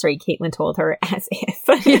anniversary, Caitlin told her, as if.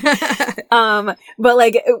 But,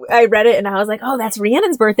 like, I read it and I was like, oh, that's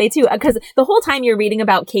Rhiannon's birthday too. Because the whole time you're reading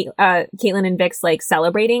about Caitlin and Vix, like,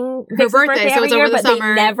 celebrating Vix's birthday so every it's year, over the but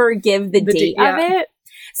summer. they never give the date of it.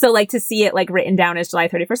 So, like, to see it, like, written down as July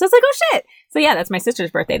 31st, I was like, oh, shit. So, yeah, that's my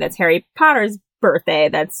sister's birthday. That's Harry Potter's birthday.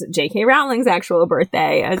 That's J.K. Rowling's actual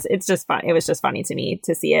birthday. It's just fun. It was just funny to me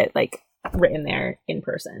to see it, like, written there in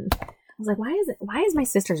person. I was like, why is my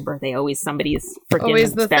sister's birthday always somebody's freaking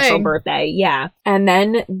special birthday? Yeah. And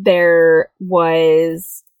then there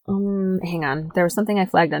was, hang on. There was something I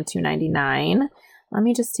flagged on 299. Let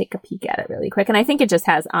me just take a peek at it really quick. And I think it just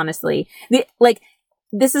has, honestly,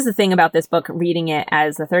 this is the thing about this book, reading it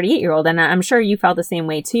as a 38-year-old, and I'm sure you felt the same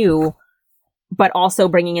way too, but also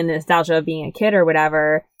bringing in the nostalgia of being a kid or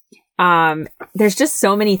whatever. There's just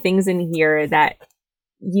so many things in here that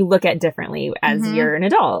you look at differently as you're an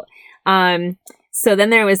adult. So then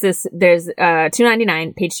there's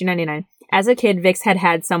 299, page 299. As a kid, Vix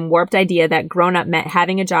had some warped idea that grown up meant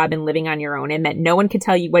having a job and living on your own. It meant no one could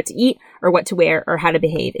tell you what to eat or what to wear or how to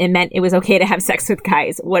behave. It meant it was okay to have sex with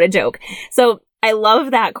guys. What a joke. So I love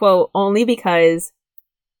that quote only because,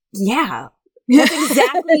 That's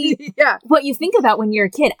exactly what you think about when you're a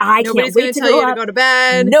kid. Nobody's going to tell you to go to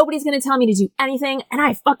bed. Nobody's going to tell me to do anything. And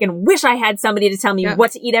I fucking wish I had somebody to tell me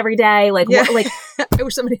what to eat every day. Like, I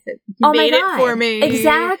wish somebody had made it for me.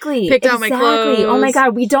 Exactly. Picked out my clothes. Oh my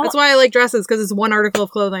God. We don't. That's why I like dresses, because it's one article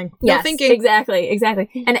of clothing. Yes, no thinking. Exactly.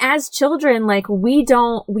 And as children, like, we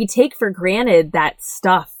take for granted that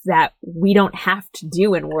stuff that we don't have to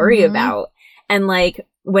do and worry about. And like,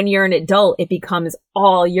 when you're an adult, it becomes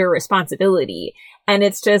all your responsibility. And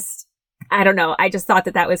it's just, I don't know. I just thought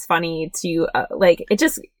that was funny to, it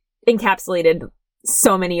just encapsulated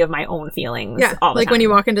so many of my own feelings. Yeah. All the time. When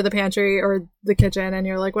you walk into the pantry or the kitchen and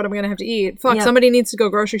you're like, what am I going to have to eat? Fuck, somebody needs to go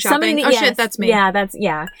grocery shopping. Shit, that's me.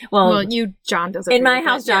 Yeah, Well, John does it. In my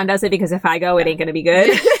house, John does it, because if I go, it ain't going to be good.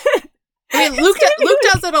 I mean, Luke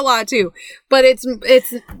does it a lot too, but it's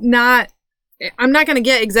not, I'm not going to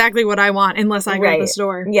get exactly what I want unless I go to the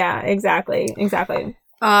store. Yeah, exactly.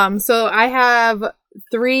 So I have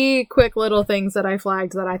 3 quick little things that I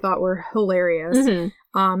flagged that I thought were hilarious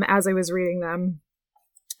as I was reading them.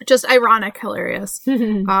 Just ironic hilarious.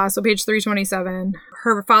 So page 327,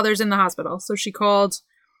 her father's in the hospital. So she called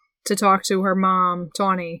to talk to her mom,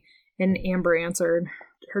 Tawny, and Amber answered,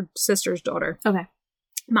 her sister's daughter. Okay.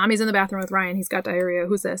 Mommy's in the bathroom with Ryan. He's got diarrhea.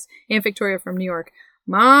 Who's this? Aunt Victoria from New York.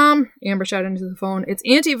 Mom, Amber shouted into the phone, it's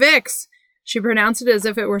Auntie Vix. She pronounced it as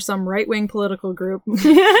if it were some right-wing political group.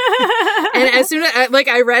 And as soon as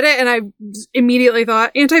I read it, and I immediately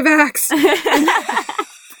thought, anti-vax.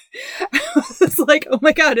 I was like, oh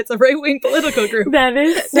my God, it's a right-wing political group. That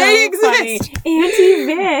is so they exist. Funny.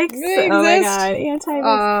 Anti-Vix. They exist. Oh my God,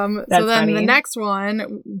 anti-Vix. So then funny. The next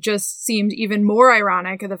one just seemed even more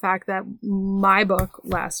ironic, the fact that my book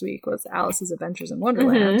last week was Alice's Adventures in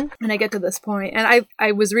Wonderland. And I get to this point, and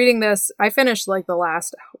I was reading this, I finished like the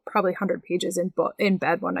last probably 100 pages in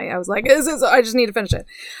bed one night. I was like, I just need to finish it.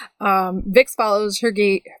 Vix follows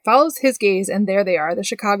his gaze, and there they are, the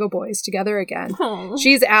Chicago boys, together again. Aww.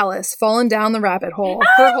 She's Alice, fallen down the rabbit hole.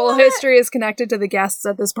 Her whole history is connected to the guests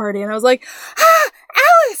at this party. And I was like,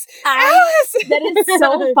 Alice! That is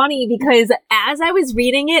so funny, because as I was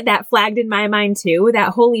reading it, that flagged in my mind too,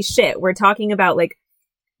 that holy shit, we're talking about like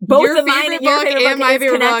both your of mine and your favorite book my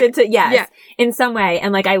favorite connected book. to, in some way.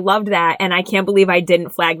 And like, I loved that. And I can't believe I didn't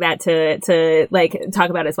flag that to like talk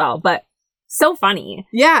about as well. But so funny.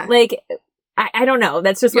 Yeah. Like, I don't know.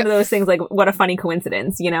 That's just one of those things, like, what a funny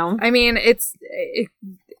coincidence, you know? I mean,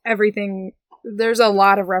 everything. There's a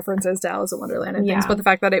lot of references to Alice in Wonderland and things, but the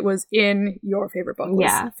fact that it was in your favorite book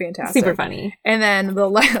was fantastic. Super funny. And then the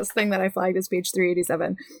last thing that I flagged is page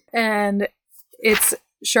 387. And it's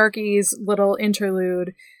Sharky's little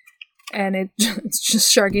interlude. And it's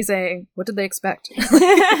just Sharky saying, what did they expect?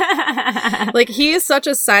 Like, he is such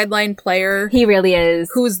a sideline player. He really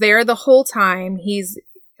is. Who's there the whole time. He's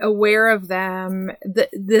aware of them.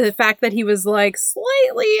 The fact that he was like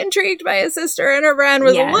slightly intrigued by his sister and her friend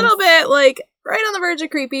was a little bit like right on the verge of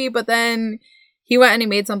creepy, but then he went and he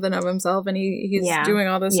made something of himself, and he's doing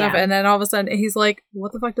all this stuff, and then all of a sudden he's like,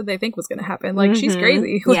 what the fuck did they think was going to happen? Like, she's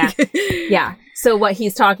crazy. Yeah. So what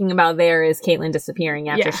he's talking about there is Caitlin disappearing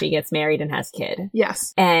after she gets married and has a kid.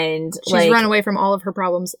 Yes. And she's run away from all of her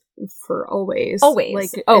problems for always.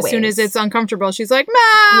 Always. As soon as it's uncomfortable, she's like,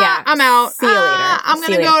 I'm out. See you later. I'm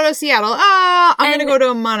going to go to Seattle. I'm going to go to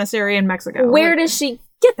a monastery in Mexico. Where does she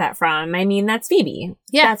get that from? I mean, that's Phoebe.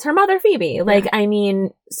 Yeah. That's her mother, Phoebe. Like, I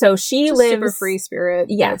mean, so she just lives... super free spirit.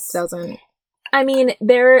 Yes. Doesn't... I mean,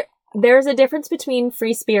 there's a difference between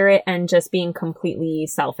free spirit and just being completely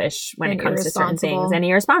selfish when it comes to certain things, and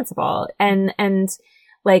irresponsible. And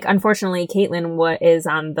like, unfortunately, Caitlin is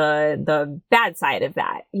on the bad side of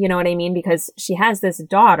that. You know what I mean? Because she has this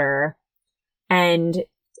daughter, and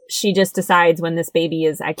she just decides when this baby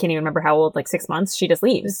is, I can't even remember how old, like 6 months, she just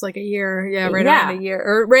leaves. It's like a year. Yeah, around a year.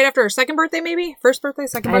 Or right after her second birthday, maybe? First birthday,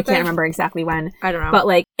 second birthday? I can't remember exactly when. I don't know. But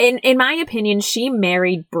like, in my opinion, she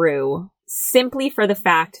married Brew simply for the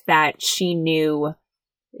fact that she knew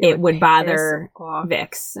it would bother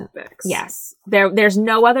Vix. Yes. There's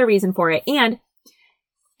no other reason for it. And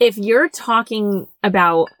if you're talking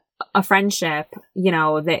about a friendship, you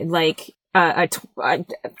know, that like, a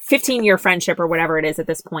 15-year friendship or whatever it is at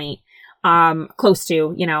this point, close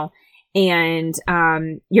to, you know, and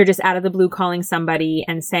you're just out of the blue calling somebody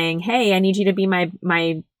and saying, hey, I need you to be my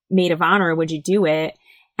maid of honor. Would you do it?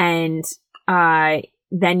 And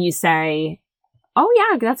then you say, oh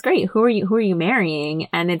yeah, that's great. Who are you marrying?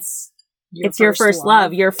 And it's your first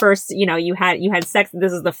love, your first, you know, you had sex.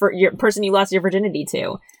 This is the person you lost your virginity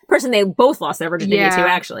to, person they both lost their virginity to,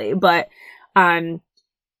 actually. But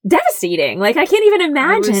devastating. Like, I can't even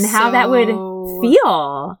imagine how that would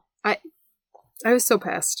feel. I was so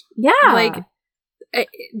pissed. Yeah. Like,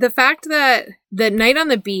 the fact that the night on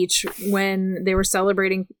the beach when they were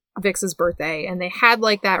celebrating Vix's birthday and they had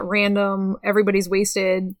like that random everybody's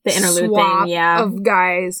wasted the interlude swap thing, yeah, of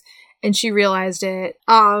guys, and she realized it.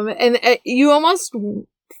 And you almost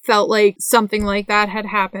felt like something like that had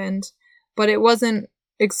happened, but it wasn't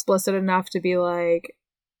explicit enough to be like,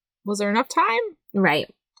 was there enough time?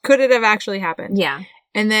 Right. Could it have actually happened? Yeah.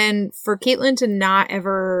 And then for Caitlin to not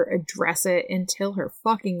ever address it until her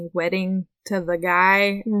fucking wedding to the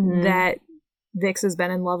guy that Vix has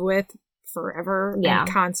been in love with forever and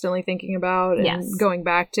constantly thinking about and going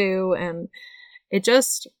back to. And it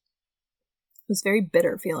just was very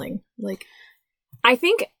bitter feeling. Like, I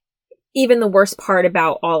think even the worst part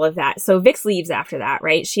about all of that. So Vix leaves after that,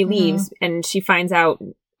 right? She leaves and she finds out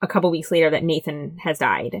a couple weeks later that Nathan has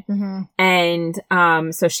died. And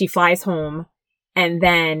so she flies home, and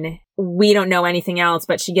then we don't know anything else,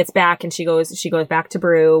 but she gets back and she goes back to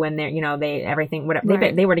Brew, and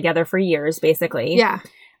they were together for years, basically. Yeah.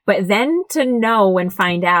 But then to know and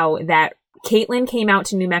find out that Caitlin came out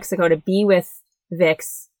to New Mexico to be with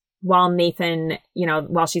Vix while Nathan,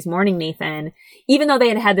 while she's mourning Nathan, even though they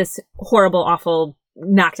had this horrible, awful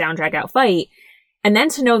knockdown, drag out fight. And then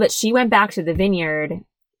to know that she went back to the vineyard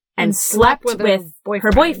and slept with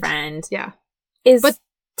her boyfriend. Yeah. Is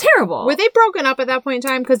terrible. Were they broken up at that point in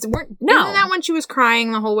time? Because isn't that when she was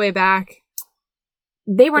crying the whole way back?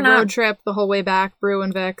 They were not. Road trip the whole way back, Brew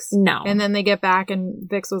and Vix. No. And then they get back and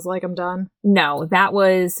Vix was like, I'm done. No, that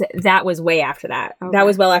was way after that. Okay. That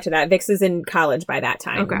was well after that. Vix is in college by that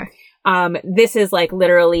time. Okay. This is like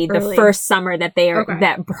literally the first summer that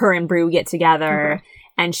that her and Brew get together,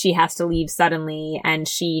 and she has to leave suddenly, and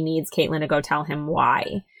she needs Caitlin to go tell him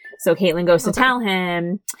why. So Caitlin goes to tell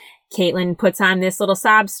him. Caitlin puts on this little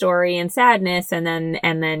sob story and sadness, and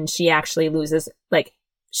then she actually loses, like,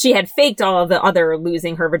 she had faked all of the other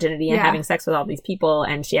losing her virginity and having sex with all these people,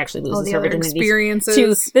 and she actually loses her virginity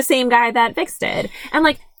to the same guy that Vix did. And,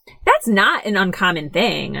 like, that's not an uncommon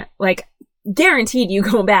thing. Like, guaranteed you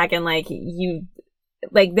go back and, like,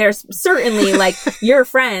 there's certainly, like, your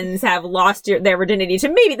friends have lost their virginity to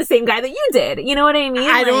maybe the same guy that you did. You know what I mean?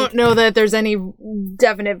 I don't know that there's any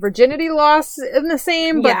definite virginity loss in the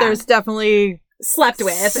same, but there's definitely slept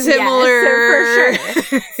with similar.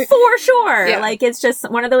 Yes, for sure. Yeah. Like, it's just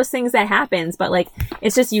one of those things that happens, but, like,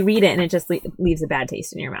 it's just, you read it and it just leaves a bad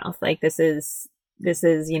taste in your mouth. Like, this is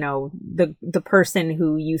the person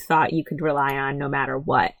who you thought you could rely on no matter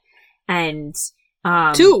what. And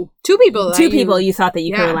two people you thought that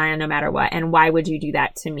you could rely on no matter what, and why would you do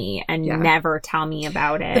that to me and never tell me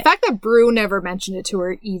about it? The fact that Brew never mentioned it to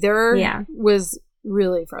her either was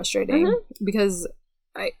really frustrating, because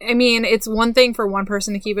I mean, it's one thing for one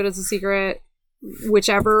person to keep it as a secret,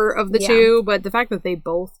 whichever of the two, but the fact that they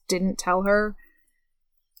both didn't tell her,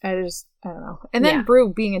 I don't know. And then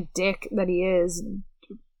Brew, being a dick that he is,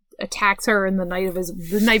 attacks her in the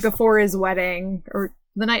night before his wedding, or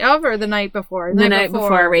the night of, or the night before? The night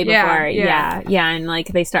before, right before. Yeah. And, like,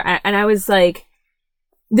 they start, and I was like,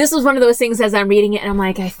 this was one of those things as I'm reading it, and I'm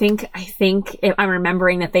like, I think I'm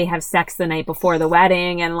remembering that they have sex the night before the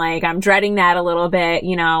wedding, and, like, I'm dreading that a little bit,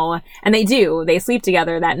 and they sleep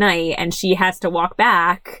together that night, and she has to walk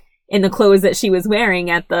back in the clothes that she was wearing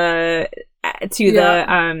what the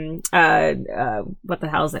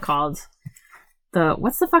hell is it called?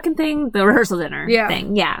 What's the fucking thing? The rehearsal dinner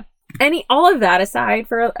thing. Yeah. All of that aside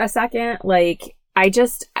for a second, like,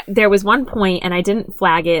 there was one point, and I didn't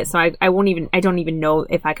flag it, so I don't even know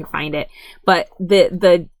if I could find it, but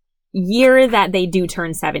the year that they do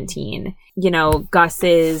turn 17, Gus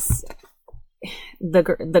is,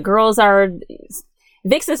 the girls are,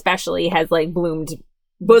 Vix especially has, like, bloomed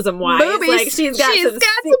bosom wise. Boobies. Like, she's got some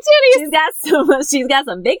titties. She's got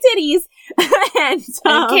some big titties. and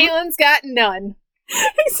Caitlin's got none.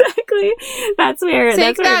 Exactly. That's where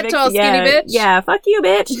that tall skinny bitch. Yeah, fuck you,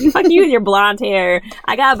 bitch. Fuck you with your blonde hair.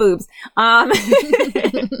 I got boobs.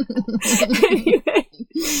 Anyway.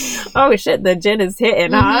 Oh shit, the gin is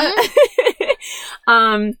hitting, huh?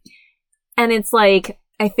 And it's like,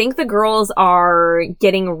 I think the girls are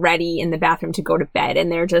getting ready in the bathroom to go to bed,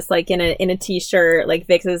 and they're just, like, in a t-shirt, like,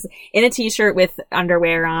 Vix is in a t-shirt with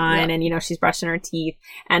underwear on, and she's brushing her teeth,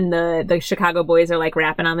 and the Chicago boys are, like,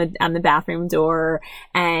 rapping on the bathroom door,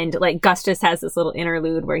 and, like, Gus just has this little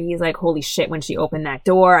interlude where he's like, holy shit, when she opened that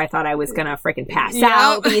door, I thought I was gonna freaking pass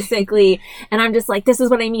out, basically. And I'm just like, this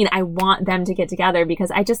is what I mean. I want them to get together,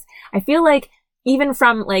 because I feel like, even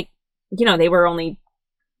from, like, they were only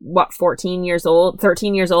 13 years old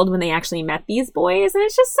when they actually met these boys, and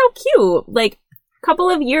it's just so cute. Like, a couple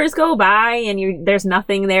of years go by and there's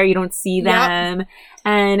nothing there, you don't see them,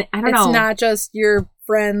 and I don't know, it's not just your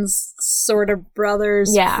friend's sort of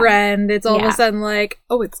brother's friend. It's all of a sudden like,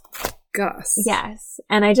 oh, it's Gus. Yes.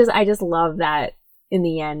 And I just love that in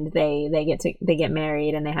the end they get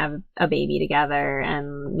married and they have a baby together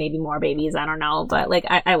and maybe more babies. I don't know. But like,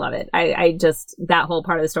 I love it. I just, that whole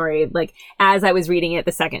part of the story, like as I was reading it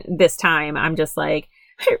this time, I'm just like,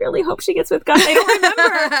 I really hope she gets with Gus. I don't remember.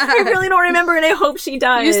 I really don't remember, and I hope she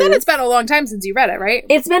does. You said it's been a long time since you read it, right?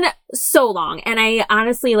 It's been so long, and I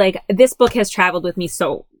honestly, like, this book has traveled with me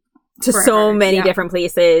so many different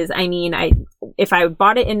places. I mean, if I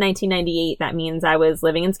bought it in 1998, that means I was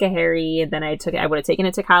living in Schoharie. Then I would have taken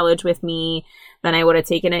it to college with me. Then I would have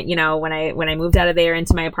taken it, when I moved out of there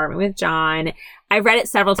into my apartment with John. I read it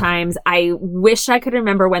several times. I wish I could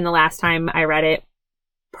remember when the last time I read it.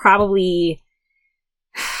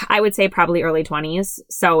 I would say probably early 20s.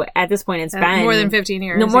 So at this point, it's been more than 15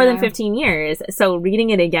 years. No, more than 15 years. So reading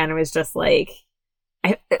it again was just like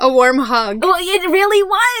a warm hug. Well, it really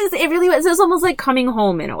was. It really was. It was almost like coming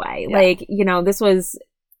home in a way. Yeah. Like,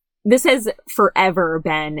 this has forever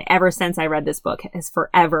been, ever since I read this book, has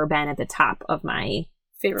forever been at the top of my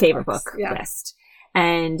favorite book list.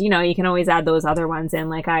 And, you can always add those other ones in.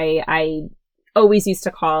 Like I always used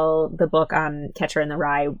to call the book Catcher in the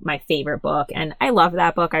Rye my favorite book, and I love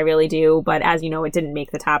that book. I really do. But as you know, it didn't make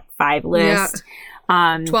the top 5 list.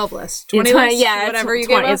 12 list. 20 list? Yeah, whatever you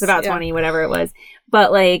gave us. It's about 20, whatever it was.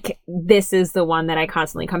 But like, this is the one that I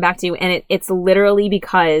constantly come back to, and it's literally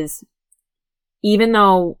because even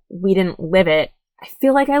though we didn't live it, I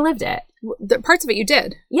feel like I lived it. The parts of it you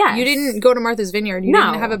did. Yeah. You didn't go to Martha's Vineyard. You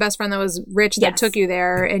didn't have a best friend that was rich that took you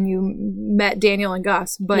there and you met Daniel and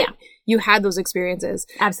Gus, but you had those experiences.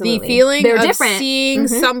 Absolutely. The feeling They're of different. Seeing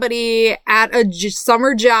somebody at a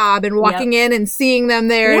summer job and walking in and seeing them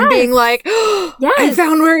there and being like, oh, I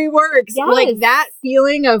found where he works. Yes. Like that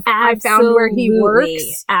feeling of I found where he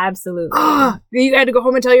works. Absolutely. Oh, you had to go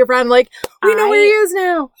home and tell your friend, like, we know where he is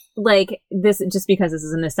now. Like this, just because this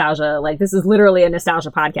is a nostalgia, like this is literally a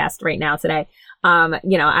nostalgia podcast right now today.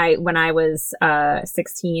 When I was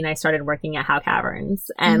 16, I started working at Howe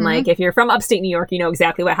Caverns, and like if you're from upstate New York, you know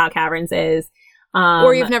exactly what Howe Caverns is.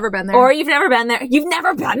 Or you've never been there. You've never been there. You've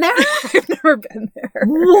never been there? I've never been there.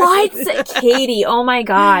 What? Katie, oh my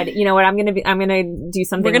God. You know what? I'm going to do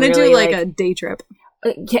something. We're going to do like a day trip.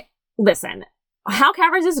 Listen, Howe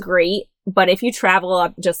Caverns is great, but if you travel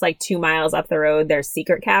up just like 2 miles up the road, there's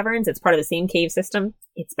Secret Caverns. It's part of the same cave system.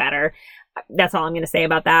 It's better. That's all I'm going to say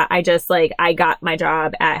about that. I got my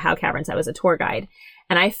job at Howe Caverns. I was a tour guide,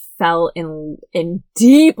 and I fell in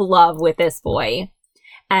deep love with this boy.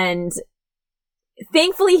 And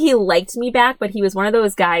thankfully he liked me back, but he was one of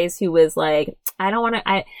those guys who was like, I've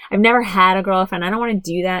never had a girlfriend. I don't want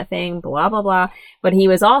to do that thing, blah, blah, blah. But he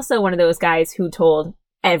was also one of those guys who told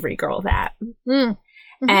every girl that.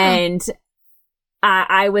 Mm-hmm. And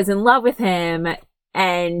I was in love with him.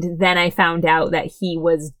 And then I found out that he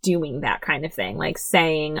was doing that kind of thing, like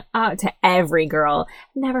saying to every girl,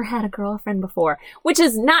 never had a girlfriend before, which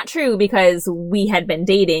is not true because we had been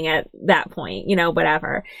dating at that point,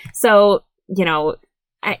 whatever. So,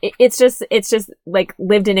 it's just like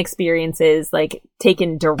lived in experiences, like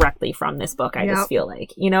taken directly from this book. I just feel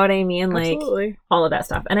like, you know what I mean? Absolutely. Like all of that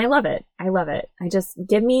stuff. And I love it. I just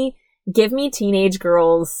give me teenage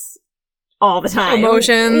girls all the time.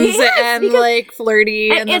 Emotions and like flirty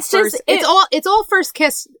and it's all first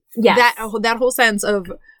kiss. Yes. That whole sense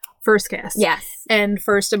of first kiss. Yes. And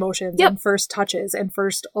first emotions and first touches and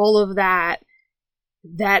first all of that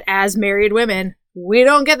as married women, we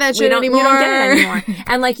don't get that shit anymore. You don't get it anymore.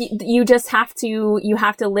 And like you just have to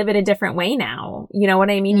live it a different way now. You know what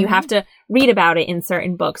I mean? Mm-hmm. You have to read about it in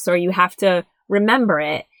certain books, or you have to remember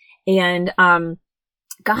it. And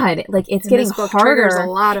God, like it's getting harder.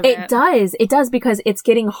 A lot of it does because it's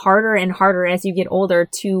getting harder and harder as you get older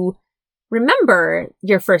to remember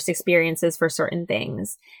your first experiences for certain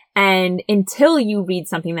things, and until you read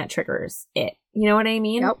something that triggers it. You know what I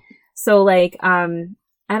mean? Yep. So like,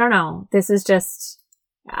 I don't know. This is just,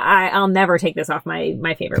 I'll never take this off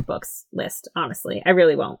my favorite books list. Honestly, I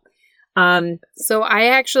really won't. So I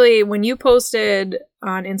actually, when you posted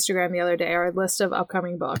on Instagram the other day, our list of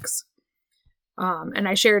upcoming books, and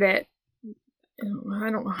I shared it, I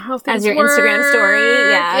don't know how things as your work. Instagram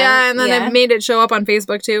story. Yeah. And then I made it show up on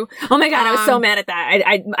Facebook too. Oh my God. I was so mad at that.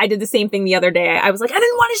 I did the same thing the other day. I was like, I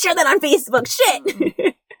didn't want to share that on Facebook.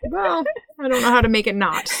 Shit. Well, I don't know how to make it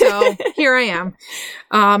not. So here I am.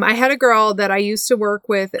 I had a girl that I used to work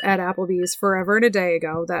with at Applebee's forever and a day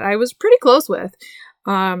ago that I was pretty close with.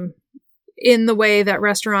 in the way that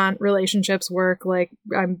restaurant relationships work, like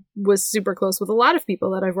I was super close with a lot of people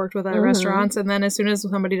that I've worked with at restaurants, and then as soon as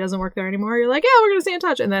somebody doesn't work there anymore, you're like, yeah, we're gonna stay in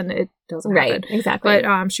touch, and then it doesn't happen. Exactly.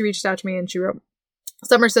 But she reached out to me and she wrote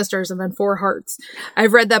Summer Sisters and then Four Hearts.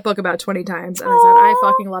 I've read that book about 20 times and I said I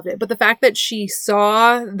fucking loved it. But the fact that she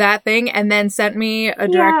saw that thing and then sent me a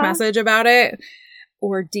direct message about it,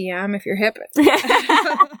 or DM if you're hip,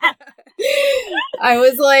 I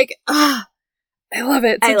was like, I love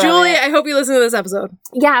it. So Julie, I hope you listen to this episode.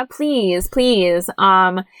 Yeah, please.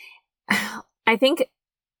 I think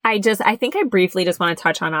I briefly just want to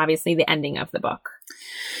touch on obviously the ending of the book.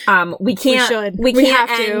 We can't end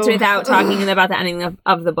without talking about the ending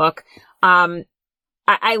of the book.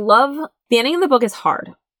 I love the ending of the book is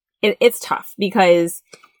hard. It's tough because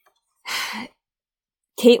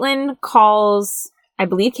I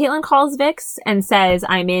believe Caitlin calls Vix and says,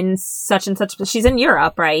 I'm in such and such. She's in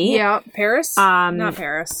Europe, right? Yeah. Paris? Not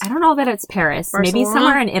Paris. I don't know that it's Paris. Barcelona? Maybe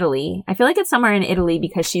somewhere in Italy. I feel like it's somewhere in Italy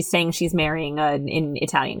because she's saying she's marrying an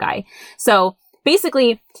Italian guy. So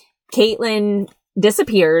basically, Caitlin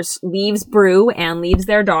disappears, leaves Brew and leaves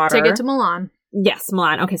their daughter. Take it to Milan. Yes,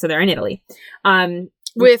 Milan. Okay, so they're in Italy.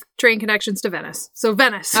 With train connections to Venice. So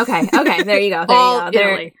Venice. Okay, there you go.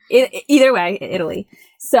 Italy. Either way, Italy.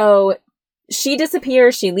 So she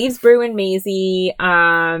disappears. She leaves Brew and Maisie,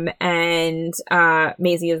 and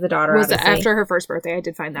Maisie is the daughter. Was obviously. After her first birthday? I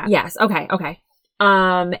did find that. Yes. Okay.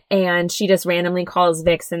 And she just randomly calls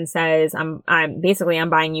Vix and says, I'm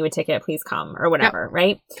buying you a ticket. Please come," or whatever. Yep.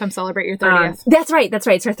 Right? Come celebrate your 30th. That's right.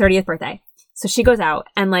 It's her 30th birthday. So she goes out,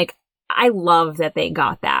 and like, I love that they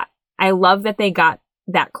got that. I love that they got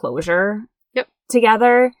that closure. Yep.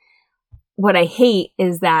 Together. What I hate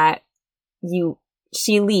is that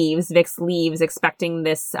Vix leaves expecting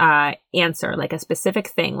this answer, like a specific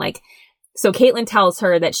thing. Like, so Caitlin tells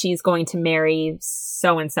her that she's going to marry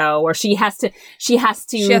so-and-so, or she has to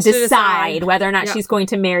decide whether or not she's going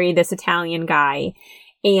to marry this Italian guy.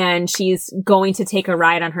 And she's going to take a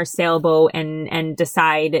ride on her sailboat and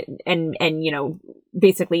decide and,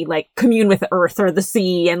 basically like commune with the earth or the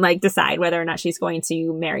sea and like decide whether or not she's going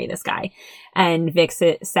to marry this guy. And Vix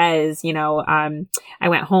says, I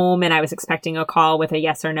went home and I was expecting a call with a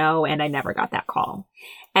yes or no, and I never got that call.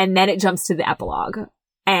 And then it jumps to the epilogue,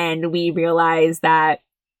 and we realize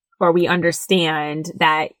we understand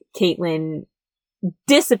that Caitlin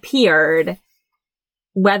disappeared,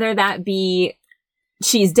 whether that be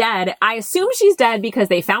she's dead. I assume she's dead because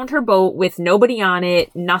they found her boat with nobody on it,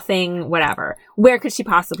 nothing, whatever. Where could she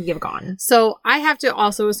possibly have gone? So I have to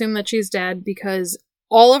also assume that she's dead because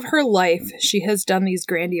all of her life she has done these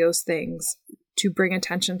grandiose things to bring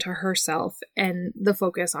attention to herself and the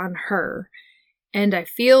focus on her. And I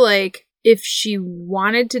feel like if she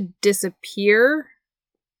wanted to disappear,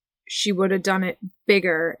 she would have done it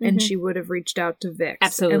bigger, and she would have reached out to Vix.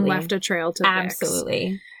 Absolutely. And left a trail to Vix.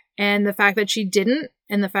 Absolutely. And the fact that she didn't,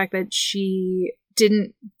 and the fact that she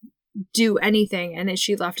didn't do anything, and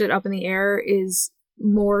she left it up in the air, is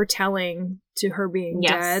more telling to her being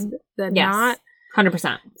dead than not. 100%.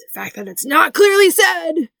 The fact that it's not clearly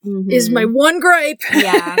said is my one gripe.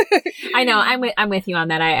 Yeah, I know. I'm with you on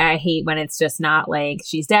that. I hate when it's just not like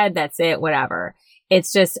she's dead. That's it. Whatever.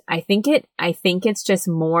 It's just I think it's just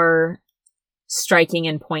more striking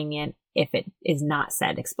and poignant if it is not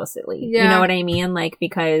said explicitly. Yeah. You know what I mean? Like,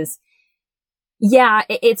 because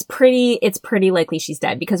it's pretty likely she's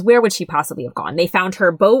dead, because where would she possibly have gone? They found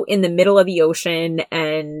her boat in the middle of the ocean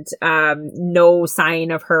and no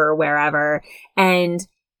sign of her wherever. And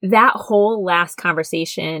that whole last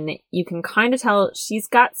conversation, you can kind of tell she's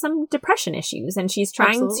got some depression issues, and she's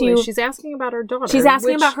trying to... She's asking about her daughter. She's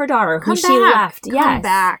asking about her daughter, who she left. Come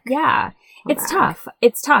back. Yeah. It's tough.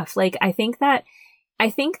 It's tough. Like, I think that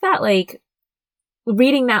like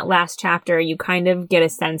reading that last chapter, you kind of get a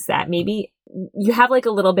sense that maybe you have like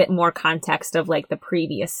a little bit more context of like the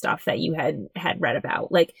previous stuff that you had read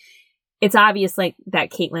about. Like, it's obvious like that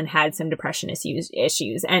Caitlin had some depression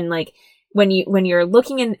issues. And like when you're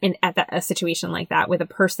looking at a situation like that with a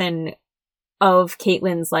person of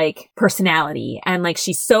Caitlin's like personality, and like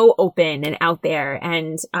she's so open and out there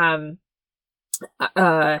and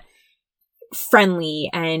friendly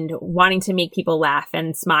and wanting to make people laugh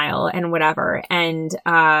and smile and whatever. And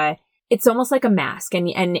it's almost like a mask, and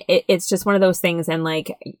it's just one of those things. And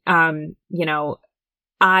like, I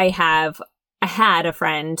had a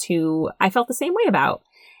friend who I felt the same way about,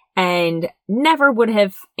 and never would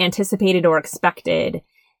have anticipated or expected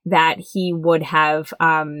that he would have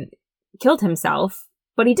killed himself,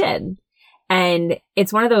 but he did. And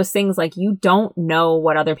it's one of those things, like, you don't know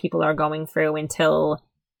what other people are going through until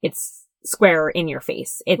it's square in your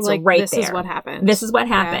face. It's like, right this there. This is what happened. This is what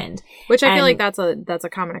happened. Yeah. Which I feel like that's a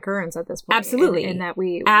common occurrence at this point. Absolutely. In that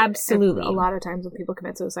absolutely. A lot of times when people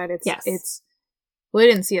commit suicide, it's well, I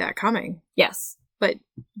didn't see that coming. Yes. But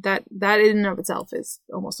that in and of itself is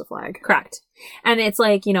almost a flag. Correct. And it's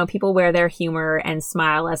like, you know, people wear their humor and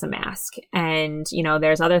smile as a mask. And, you know,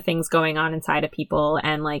 there's other things going on inside of people.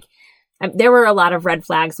 And like, there were a lot of red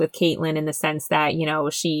flags with Caitlyn in the sense that, you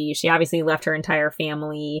know, she obviously left her entire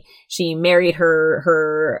family. She married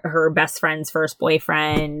her best friend's first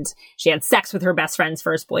boyfriend. She had sex with her best friend's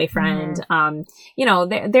first boyfriend. You know,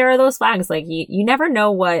 there are those flags. Like you never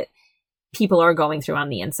know what people are going through on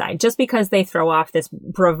the inside. Just because they throw off this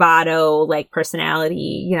bravado like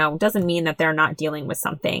personality, you know, doesn't mean that they're not dealing with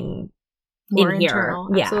something more in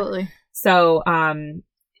internal. here. Absolutely. Yeah. So,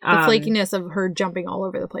 the flakiness of her jumping all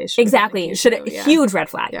over the place. Exactly. Huge red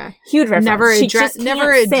flag. Yeah. Huge red flag. Never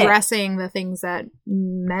addressing the things that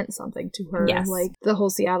meant something to her. Yes. Like the whole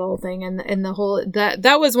Seattle thing and the whole,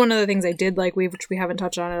 that was one of the things I did like, which we haven't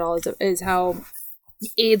touched on at all, is how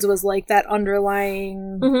AIDS was like that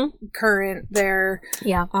underlying current there.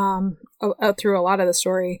 Yeah. Through a lot of the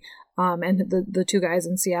story. And the two guys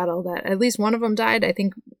in Seattle that at least one of them died. I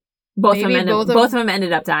think both of them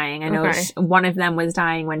ended up dying. I know one of them was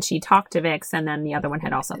dying when she talked to Vix, and then the other one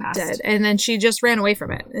had also passed. Dead. And then she just ran away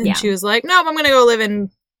from it. And she was like, nope, I'm going to go live in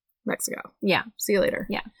Mexico. Yeah. See you later.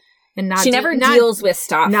 Yeah. And she never deals with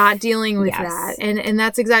stuff. Not dealing with that. And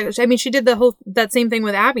that's exactly, I mean, she did that same thing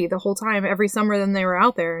with Abby the whole time, every summer then they were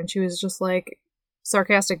out there. And she was just like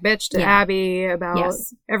sarcastic bitch to Abby about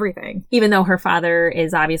everything. Even though her father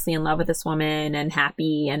is obviously in love with this woman and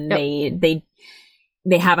happy, and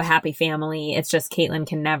they have a happy family. It's just Caitlyn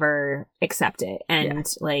can never accept it. And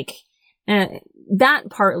that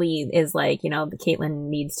partly is like, you know, Caitlyn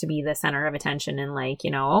needs to be the center of attention, and like, you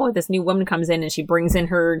know, this new woman comes in and she brings in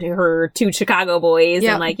her two Chicago boys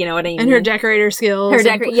and like, you know what I mean? And her decorator skills.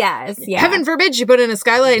 Yes. Yeah. Heaven forbid she put in a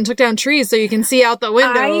skylight and took down trees so you can see out the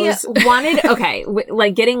windows. I wanted,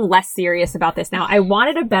 like getting less serious about this now, I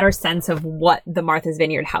wanted a better sense of what the Martha's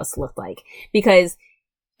Vineyard house looked like, because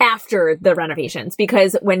after the renovations,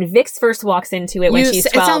 because when Vix first walks into it when she's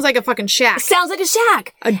 12, it sounds like a fucking shack. Sounds like a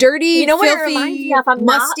shack. A dirty, you know what filthy, it reminds me of?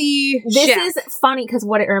 musty This shack. is funny because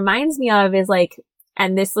what it reminds me of is like,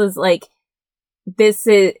 and this was like, this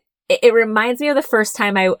is, it reminds me of the first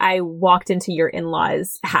time I walked into your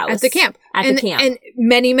in-laws' house. At the camp. The camp. And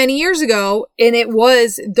many, many years ago, and there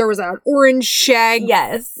was an orange shag.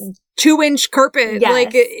 Yes. 2-inch carpet. Yes.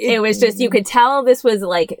 Like it was just, you could tell this was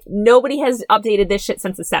like, nobody has updated this shit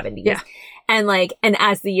since the 70s. Yeah. And like, and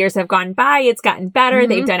as the years have gone by, it's gotten better.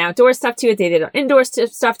 They've done outdoor stuff to it. They did indoor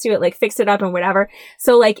stuff to it, like fixed it up and whatever.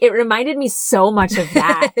 So like, it reminded me so much of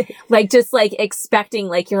that. Like, just like expecting,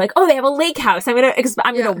 like, you're like, oh, they have a lake house. I'm going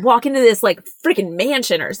to walk into this like freaking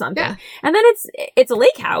mansion or something. Yeah. And then it's a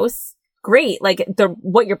lake house. Great. Like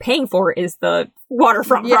what you're paying for is the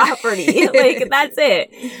waterfront property. Like that's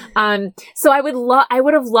it. So I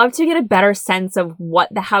would have loved to get a better sense of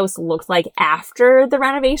what the house looked like after the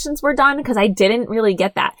renovations were done, because I didn't really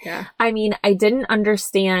get that. Yeah. I mean, I didn't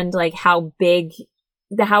understand like how big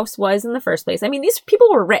the house was in the first place. I mean, these people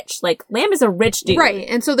were rich. Like Lamb is a rich dude. Right.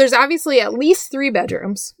 And so there's obviously at least 3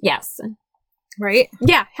 bedrooms. Yes. Right?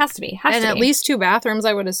 Yeah, has to be. At least 2 bathrooms,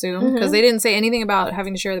 I would assume, because they didn't say anything about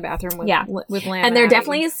having to share the bathroom with Lamb. And they're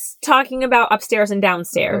definitely talking about upstairs and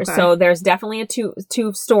downstairs. Okay. So there's definitely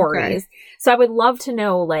two stories. Okay. So I would love to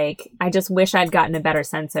know, like, I just wish I'd gotten a better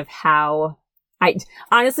sense of how. I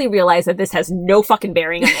honestly realize that this has no fucking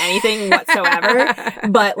bearing on anything whatsoever.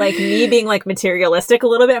 But like me being like materialistic a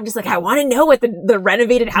little bit, I'm just like, I want to know what the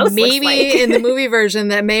renovated house looks like. Maybe in the movie version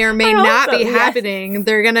that may or may not be happening,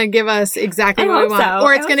 they're going to give us exactly what we want.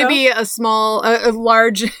 Or it's going to be a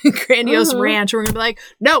large, grandiose ranch. Where we're going to be like,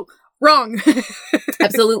 no, wrong.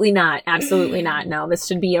 Absolutely not. Absolutely not. No, this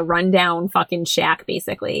should be a rundown fucking shack,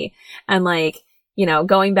 basically. And like, you know,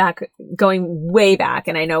 going way back,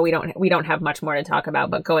 and I know we don't have much more to talk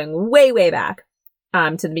about, but going way, way back,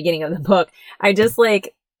 to the beginning of the book, I just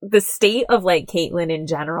like the state of like Caitlyn in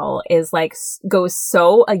general is like goes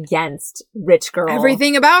so against rich girl.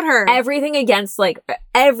 Everything about her. Everything against like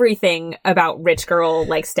everything about rich girl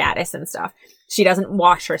like status and stuff. She doesn't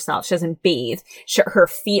wash herself. She doesn't bathe. Her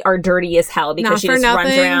feet are dirty as hell because she just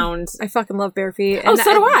runs around. I fucking love bare feet. Oh,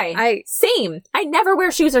 so do I. Same. I never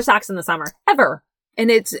wear shoes or socks in the summer. Ever. And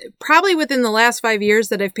it's probably within the last 5 years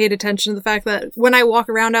that I've paid attention to the fact that when I walk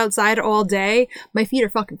around outside all day, my feet are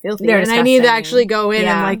fucking filthy. They're and disgusting. I need to actually go in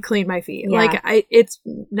Yeah. and like clean my feet. Yeah. Like it's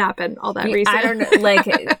not been all that recent. I don't know. Like,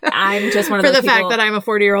 I'm just one of For those the fact people, that I'm a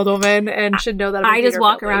 40-year-old woman and should know that my I feet just are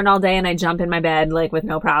walk filthy. around all day and I jump in my bed like with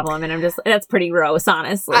no problem. And I'm just, that's pretty gross,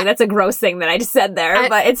 honestly. That's a gross thing that I just said there,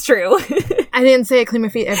 but it's true. I didn't say I clean my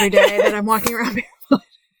feet every day that I'm walking around barefoot.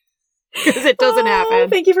 Because it doesn't happen.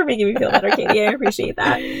 Thank you for making me feel better, Katie. I appreciate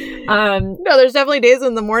that. No, there's definitely days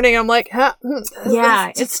in the morning I'm like,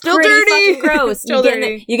 Yeah, it's still pretty dirty. fucking gross. Still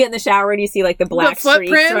dirty. You get in the shower and you see like the black streaks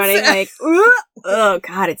footprints. running. Like, oh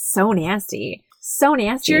god, it's so nasty. So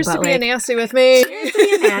nasty. Cheers but, to being nasty with me. Cheers to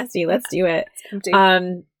being nasty. Let's do it. Empty.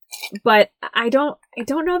 But I don't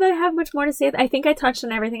know that I have much more to say. I think I touched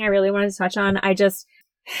on everything I really wanted to touch on.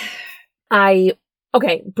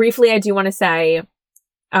 Okay, briefly, I do want to say,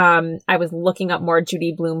 I was looking up more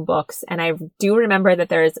Judy Blume books, and I do remember that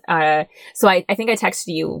there's, so I think I texted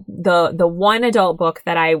you, the one adult book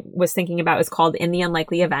that I was thinking about is called In the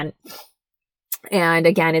Unlikely Event. And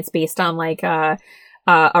again, it's based on like, a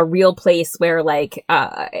real place where like,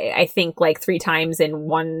 I think like 3 times in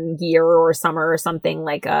 1 year or summer or something,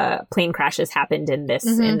 like, plane crashes happened in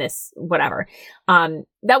this, whatever.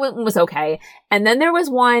 That one was okay. And then there was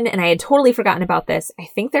one, and I had totally forgotten about this. I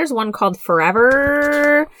think there's one called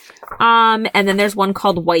Forever. And then there's one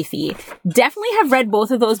called Wifey. Definitely have read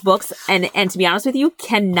both of those books. And to be honest with you,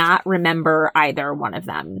 cannot remember either one of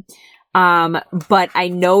them. But I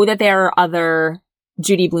know that there are other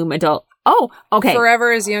Judy Blume adult. Oh, okay.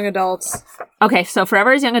 Forever is young adults. Okay, so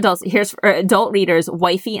Forever is young adults. Here's for adult readers,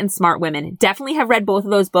 Wifey and Smart Women. Definitely have read both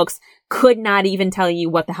of those books. Could not even tell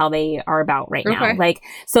you what the hell they are about right now. Like,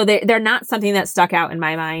 so they're not something that stuck out in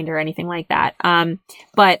my mind or anything like that.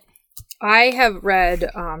 But I have read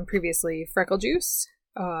previously Freckle Juice.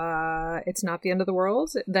 It's Not the End of the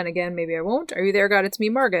World. Then again, maybe I won't. Are You There, God? It's Me,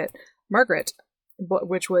 Margaret.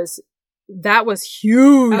 Which was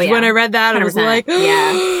huge. Oh, yeah. When I read that. 100%. I was like,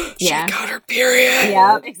 she got her period.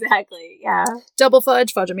 Yeah, exactly. Yeah. Double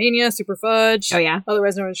Fudge, Fudge-A-Mania, Super Fudge. Oh, yeah.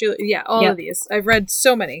 Otherwise known as Sheila. Yeah, all of these. I've read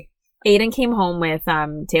so many. Aiden came home with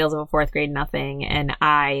Tales of a Fourth Grade Nothing, and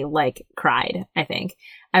I like cried, I think.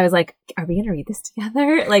 I was like, are we going to read this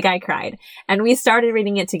together? Like, I cried. And we started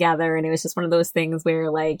reading it together, and it was just one of those things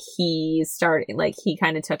where like he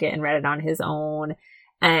kind of took it and read it on his own.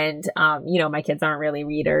 And, my kids aren't really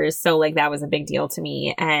readers. So like that was a big deal to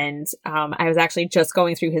me. And, I was actually just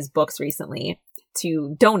going through his books recently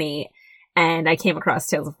to donate, and I came across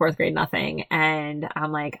Tales of Fourth Grade Nothing. And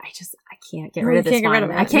I'm like, I can't get rid of this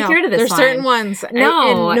one. I can't get rid of this There's one. certain ones. And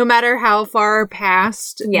no matter how far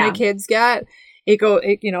past my kids get,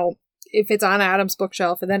 if it's on Adam's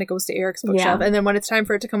bookshelf, and then it goes to Eric's bookshelf. And then when it's time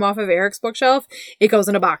for it to come off of Eric's bookshelf, it goes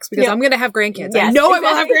in a box because I'm going to have grandkids. Yes, I know I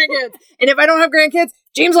will have grandkids. And if I don't have grandkids,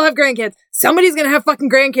 James will have grandkids. Somebody's going to have fucking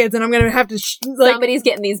grandkids, and I'm going to have to somebody's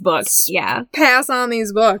getting these books. Yeah. Pass on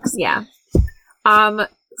these books. Yeah.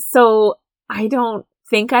 So I don't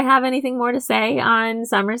think I have anything more to say on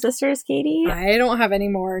Summer Sisters, Katie. I don't have any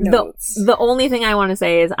more notes. The only thing I want to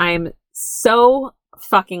say is I'm so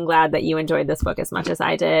fucking glad that you enjoyed this book as much as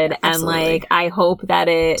I did. Absolutely. And like, I hope that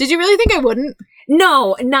it... Did you really think I wouldn't?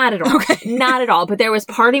 No, not at all. Okay. Not at all. But there was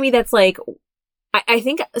part of me that's like, I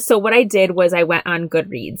think, so what I did was I went on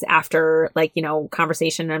Goodreads after like,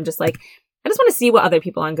 conversation, and I'm just like, I just want to see what other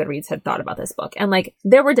people on Goodreads had thought about this book. And like,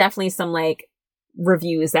 there were definitely some like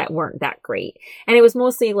reviews that weren't that great. And it was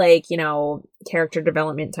mostly like, character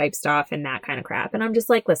development type stuff and that kind of crap. And I'm just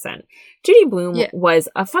like, listen, Judy Blume was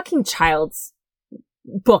a fucking child's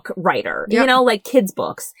book writer, like kids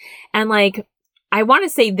books. And like, I want to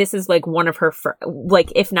say this is like one of her,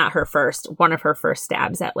 if not her first, one of her first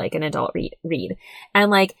stabs at like an adult read.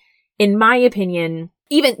 And like, in my opinion,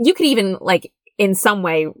 you could even like in some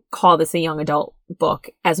way call this a young adult book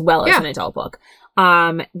as well as an adult book.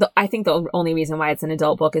 I think the only reason why it's an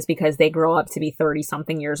adult book is because they grow up to be 30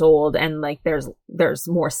 something years old, and like there's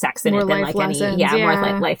more sex in it than like lessons, more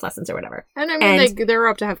like life lessons or whatever. And I mean, they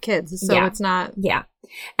grow up to have kids, so it's not. Yeah.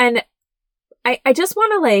 And I just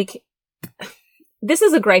want to like, this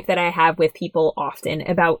is a gripe that I have with people often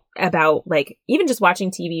about like even just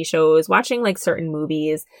watching TV shows, watching like certain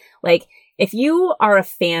movies. Like if you are a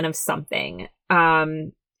fan of something,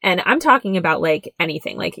 and I'm talking about like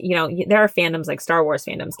anything, like, there are fandoms like Star Wars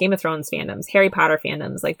fandoms, Game of Thrones fandoms, Harry Potter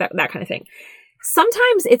fandoms, like that kind of thing.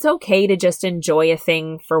 Sometimes it's okay to just enjoy a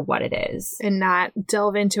thing for what it is. And not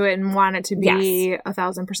delve into it and want it to be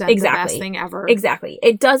 1,000% the best thing ever. Exactly.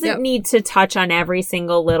 It doesn't need to touch on every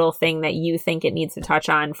single little thing that you think it needs to touch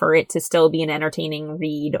on for it to still be an entertaining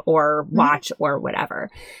read or watch or whatever.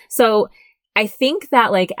 So I think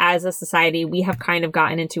that like as a society, we have kind of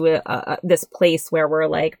gotten into this place where we're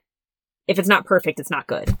like, if it's not perfect, it's not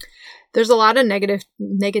good. There's a lot of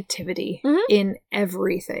negativity in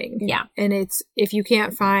everything. Yeah. And it's, if you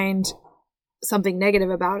can't find something negative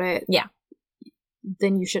about it,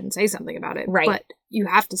 then you shouldn't say something about it. Right. But you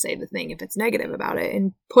have to say the thing if it's negative about it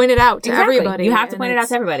and point it out to everybody. You have to point it out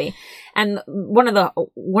to everybody. And one of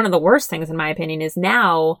the worst things, in my opinion, is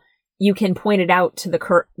now you can point it out to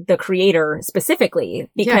the creator specifically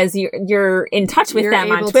because you're in touch with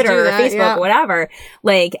them on Twitter or Facebook or whatever.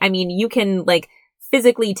 Like, I mean, you can like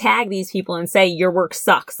physically tag these people and say your work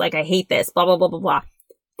sucks. Like, I hate this, blah, blah, blah, blah, blah.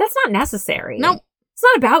 That's not necessary. No. It's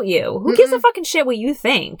not about you. Who gives a fucking shit what you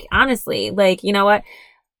think? Honestly, like, you know what?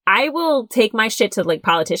 I will take my shit to like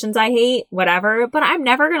politicians I hate, whatever, but I'm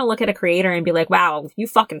never going to look at a creator and be like, wow, you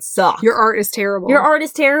fucking suck. Your art is terrible. Your art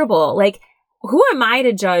is terrible. Like, who am I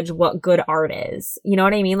to judge what good art is? You know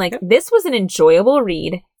what I mean? Like, this was an enjoyable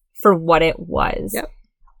read for what it was. Yep.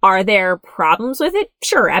 Are there problems with it?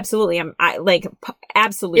 Sure, absolutely.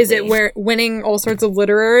 Absolutely. Is it winning all sorts of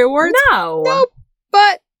literary awards? No. Nope.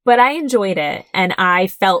 But I enjoyed it, and I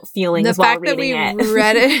felt feelings while reading it.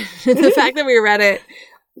 The fact that we read it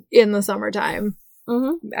in the summertime,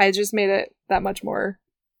 I just made it that much more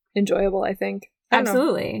enjoyable, I think.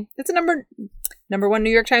 Absolutely. It's a number one New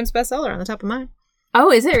York Times bestseller on the top of mine.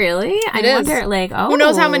 Oh, is it really? It is. Wonder, like, who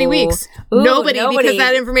knows how many weeks? Ooh, nobody, because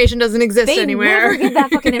that information doesn't exist anywhere. They never get that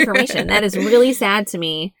fucking information. That is really sad to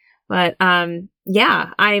me. But,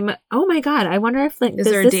 yeah, oh my God, I wonder if, like, is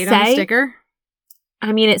there a date on the sticker?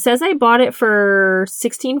 I mean, it says I bought it for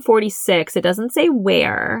 $16.46. It doesn't say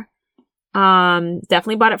where.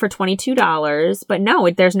 Definitely bought it for $22, but no,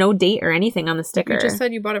 there's no date or anything on the sticker. You just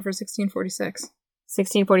said you bought it for $16.46.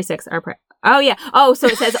 $16.46, our price. Oh, yeah. Oh, so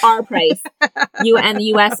it says our price. You and the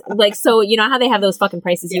U.S. Like, so you know how they have those fucking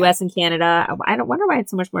prices, U.S. and Canada? I don't wonder why it's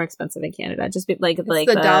so much more expensive in Canada. Just be, like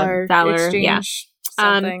the dollar exchange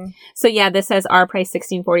something. So yeah, this says our price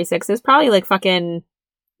 $16.46. It's probably like fucking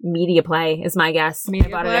Media Play is my guess. I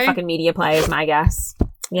bought it at fucking Media Play is my guess.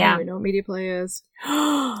 Yeah. I don't even know what Media Play is.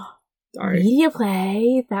 Sorry. Media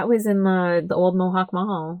Play? That was in the old Mohawk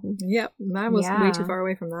Mall. Yep. That was way too far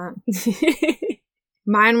away from that.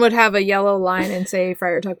 Mine would have a yellow line and say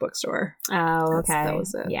Friar Tuck Bookstore. Oh, okay. That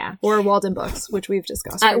was it. Yeah. Or Walden Books, which we've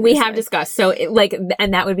discussed. We have discussed. So,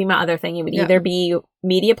 and that would be my other thing. It would either be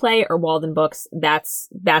Media Play or Walden Books. That's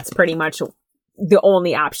pretty much the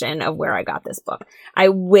only option of where I got this book. I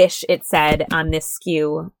wish it said on this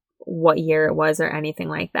SKU what year it was or anything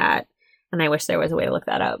like that. And I wish there was a way to look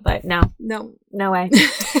that up, but no way.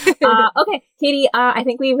 Okay, Katie, I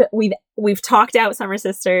think we've talked out Summer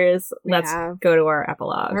Sisters. Let's go to our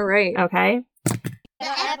epilogue. All right. Okay. The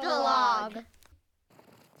epilogue.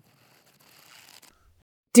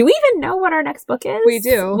 Do we even know what our next book is? We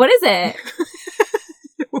do. What is it?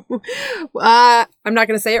 I'm not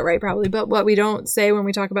going to say it right, probably, but what we don't say when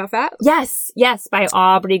we talk about fat. Yes, by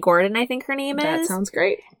Aubrey Gordon, I think her name is. That sounds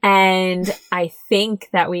great. And I think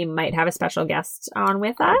that we might have a special guest on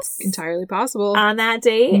with us. Entirely possible. On that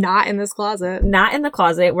date. Not in this closet. Not in the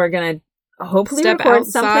closet. We're going to hopefully record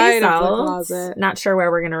someplace else. Not sure where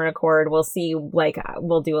we're going to record. We'll see,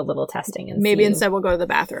 we'll do a little testing and maybe instead we'll go to the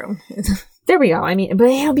bathroom. There we go. I mean, but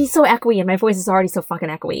it'll be so echoey, and my voice is already so fucking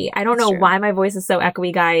echoey. I don't know why my voice is so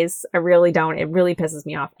echoey, guys. I really don't. It really pisses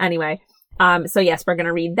me off. Anyway, so yes, we're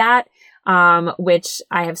gonna read that, which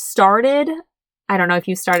I have started. I don't know if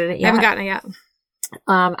you started it yet. I haven't gotten it yet.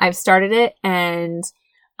 I've started it, and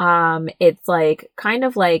it's like kind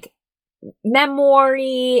of like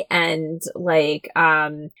memoir-y and like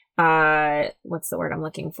what's the word I'm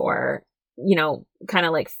looking for? You know, kind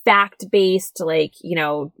of like fact-based, like, you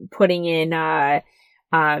know, putting in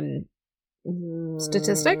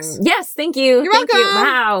statistics. Yes, thank you. You're welcome.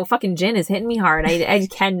 Wow, fucking gin is hitting me hard. I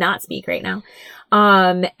cannot speak right now.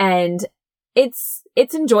 And it's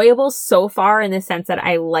enjoyable so far in the sense that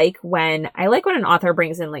I like when an author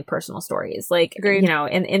brings in like personal stories. Like, agreed. You know,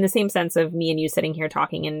 in the same sense of me and you sitting here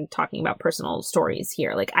talking about personal stories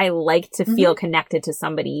here. Like, I like to feel connected to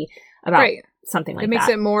somebody about something like that. It makes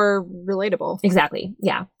it more relatable. Exactly.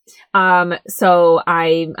 Yeah. So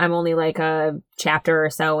I'm only like a chapter or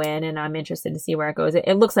so in, and I'm interested to see where it goes.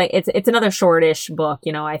 It looks like it's another shortish book.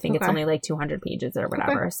 You know, I think it's only like 200 pages or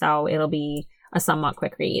whatever. Okay. So it'll be a somewhat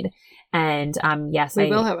quick read. And yes, we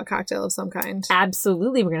will have a cocktail of some kind.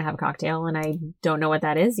 Absolutely, we're gonna have a cocktail, and I don't know what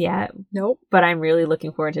that is yet. Nope. But I'm really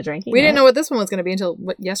looking forward to drinking. We didn't know what this one was gonna be until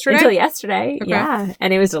yesterday. Until yesterday, okay. Yeah,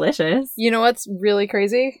 and it was delicious. You know what's really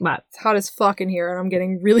crazy? What? It's hot as fuck in here, and I'm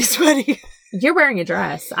getting really sweaty. You're wearing a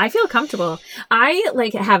dress. I feel comfortable. I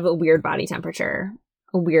like have a weird body temperature.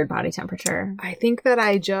 a weird body temperature. I think that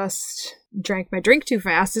I just drank my drink too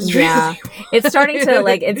fast. Is Yeah. really It's starting to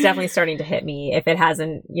it's definitely starting to hit me if it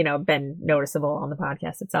hasn't, been noticeable on the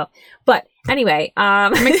podcast itself. But anyway,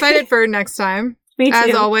 I'm excited for next time. Me too.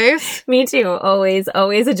 As always. Me too. Always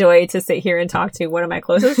a joy to sit here and talk to one of my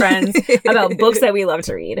closest friends about books that we love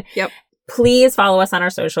to read. Yep. Please follow us on our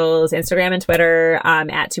socials, Instagram and Twitter,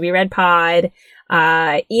 at To Be Read Pod.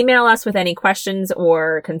 Email us with any questions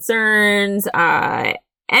or concerns,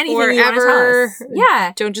 anything or you want to tell us.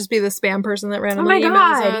 Yeah. Don't just be the spam person that Oh randomly my emails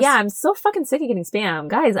God. us. Yeah, I'm so fucking sick of getting spam.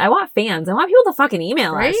 Guys, I want fans. I want people to fucking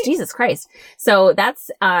email Right? us. Jesus Christ. So that's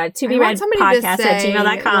To Be Read Podcast at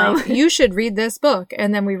gmail.com. Like, you should read this book,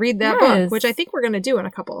 and then we read that Yes. book, which I think we're going to do in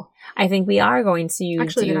a couple. I think we are going to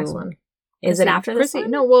Actually, do the next one. Is it after this Chrissy? one?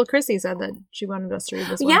 No, well, Chrissy said that she wanted us to read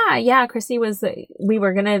this one. Yeah. Chrissy we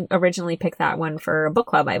were going to originally pick that one for a book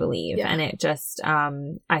club, I believe. Yeah. And it just,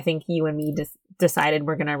 I think you and me decided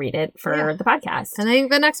we're going to read it for the podcast. And I think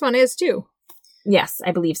the next one is too. Yes,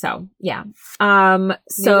 I believe so. Yeah. So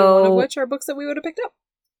neither one of which are books that we would have picked up.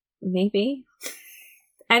 Maybe.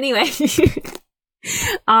 Anyway,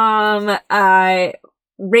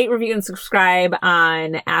 rate, review, and subscribe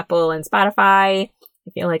on Apple and Spotify. I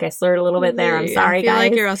feel like I slurred a little bit there. I'm sorry, guys. I feel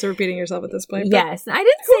like you're also repeating yourself at this point. Yes. I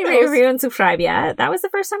didn't say rate, review, and subscribe yet. That was the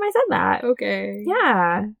first time I said that. Okay.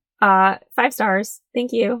 Yeah. 5 stars.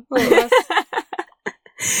 Thank you.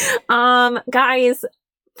 Guys,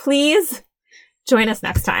 please join us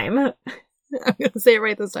next time. I'm going to say it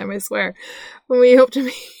right this time, I swear. When we hope to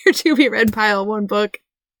make your To Be Read pile one book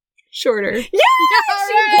shorter. Yeah,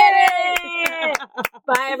 she did it!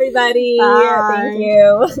 Bye, everybody. Bye. Thank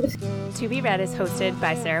you. To Be Read is hosted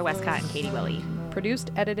by Sarah Westcott and Katie Willie.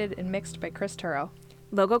 Produced, edited, and mixed by Chris Turrow.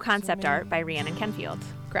 Logo concept art by Rhiannon Kenfield.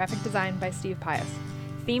 Graphic design by Steve Pius.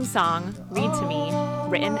 Theme song, Read to Me,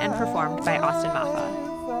 written and performed by Austin Maffa.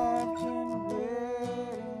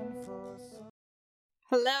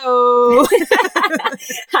 Hello.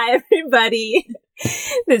 Hi, everybody.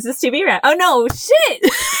 This is To Be Read. Oh, no, shit.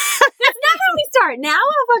 That's not how we start. Now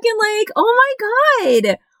I'm fucking like, oh my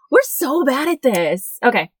God. We're so bad at this.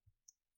 Okay.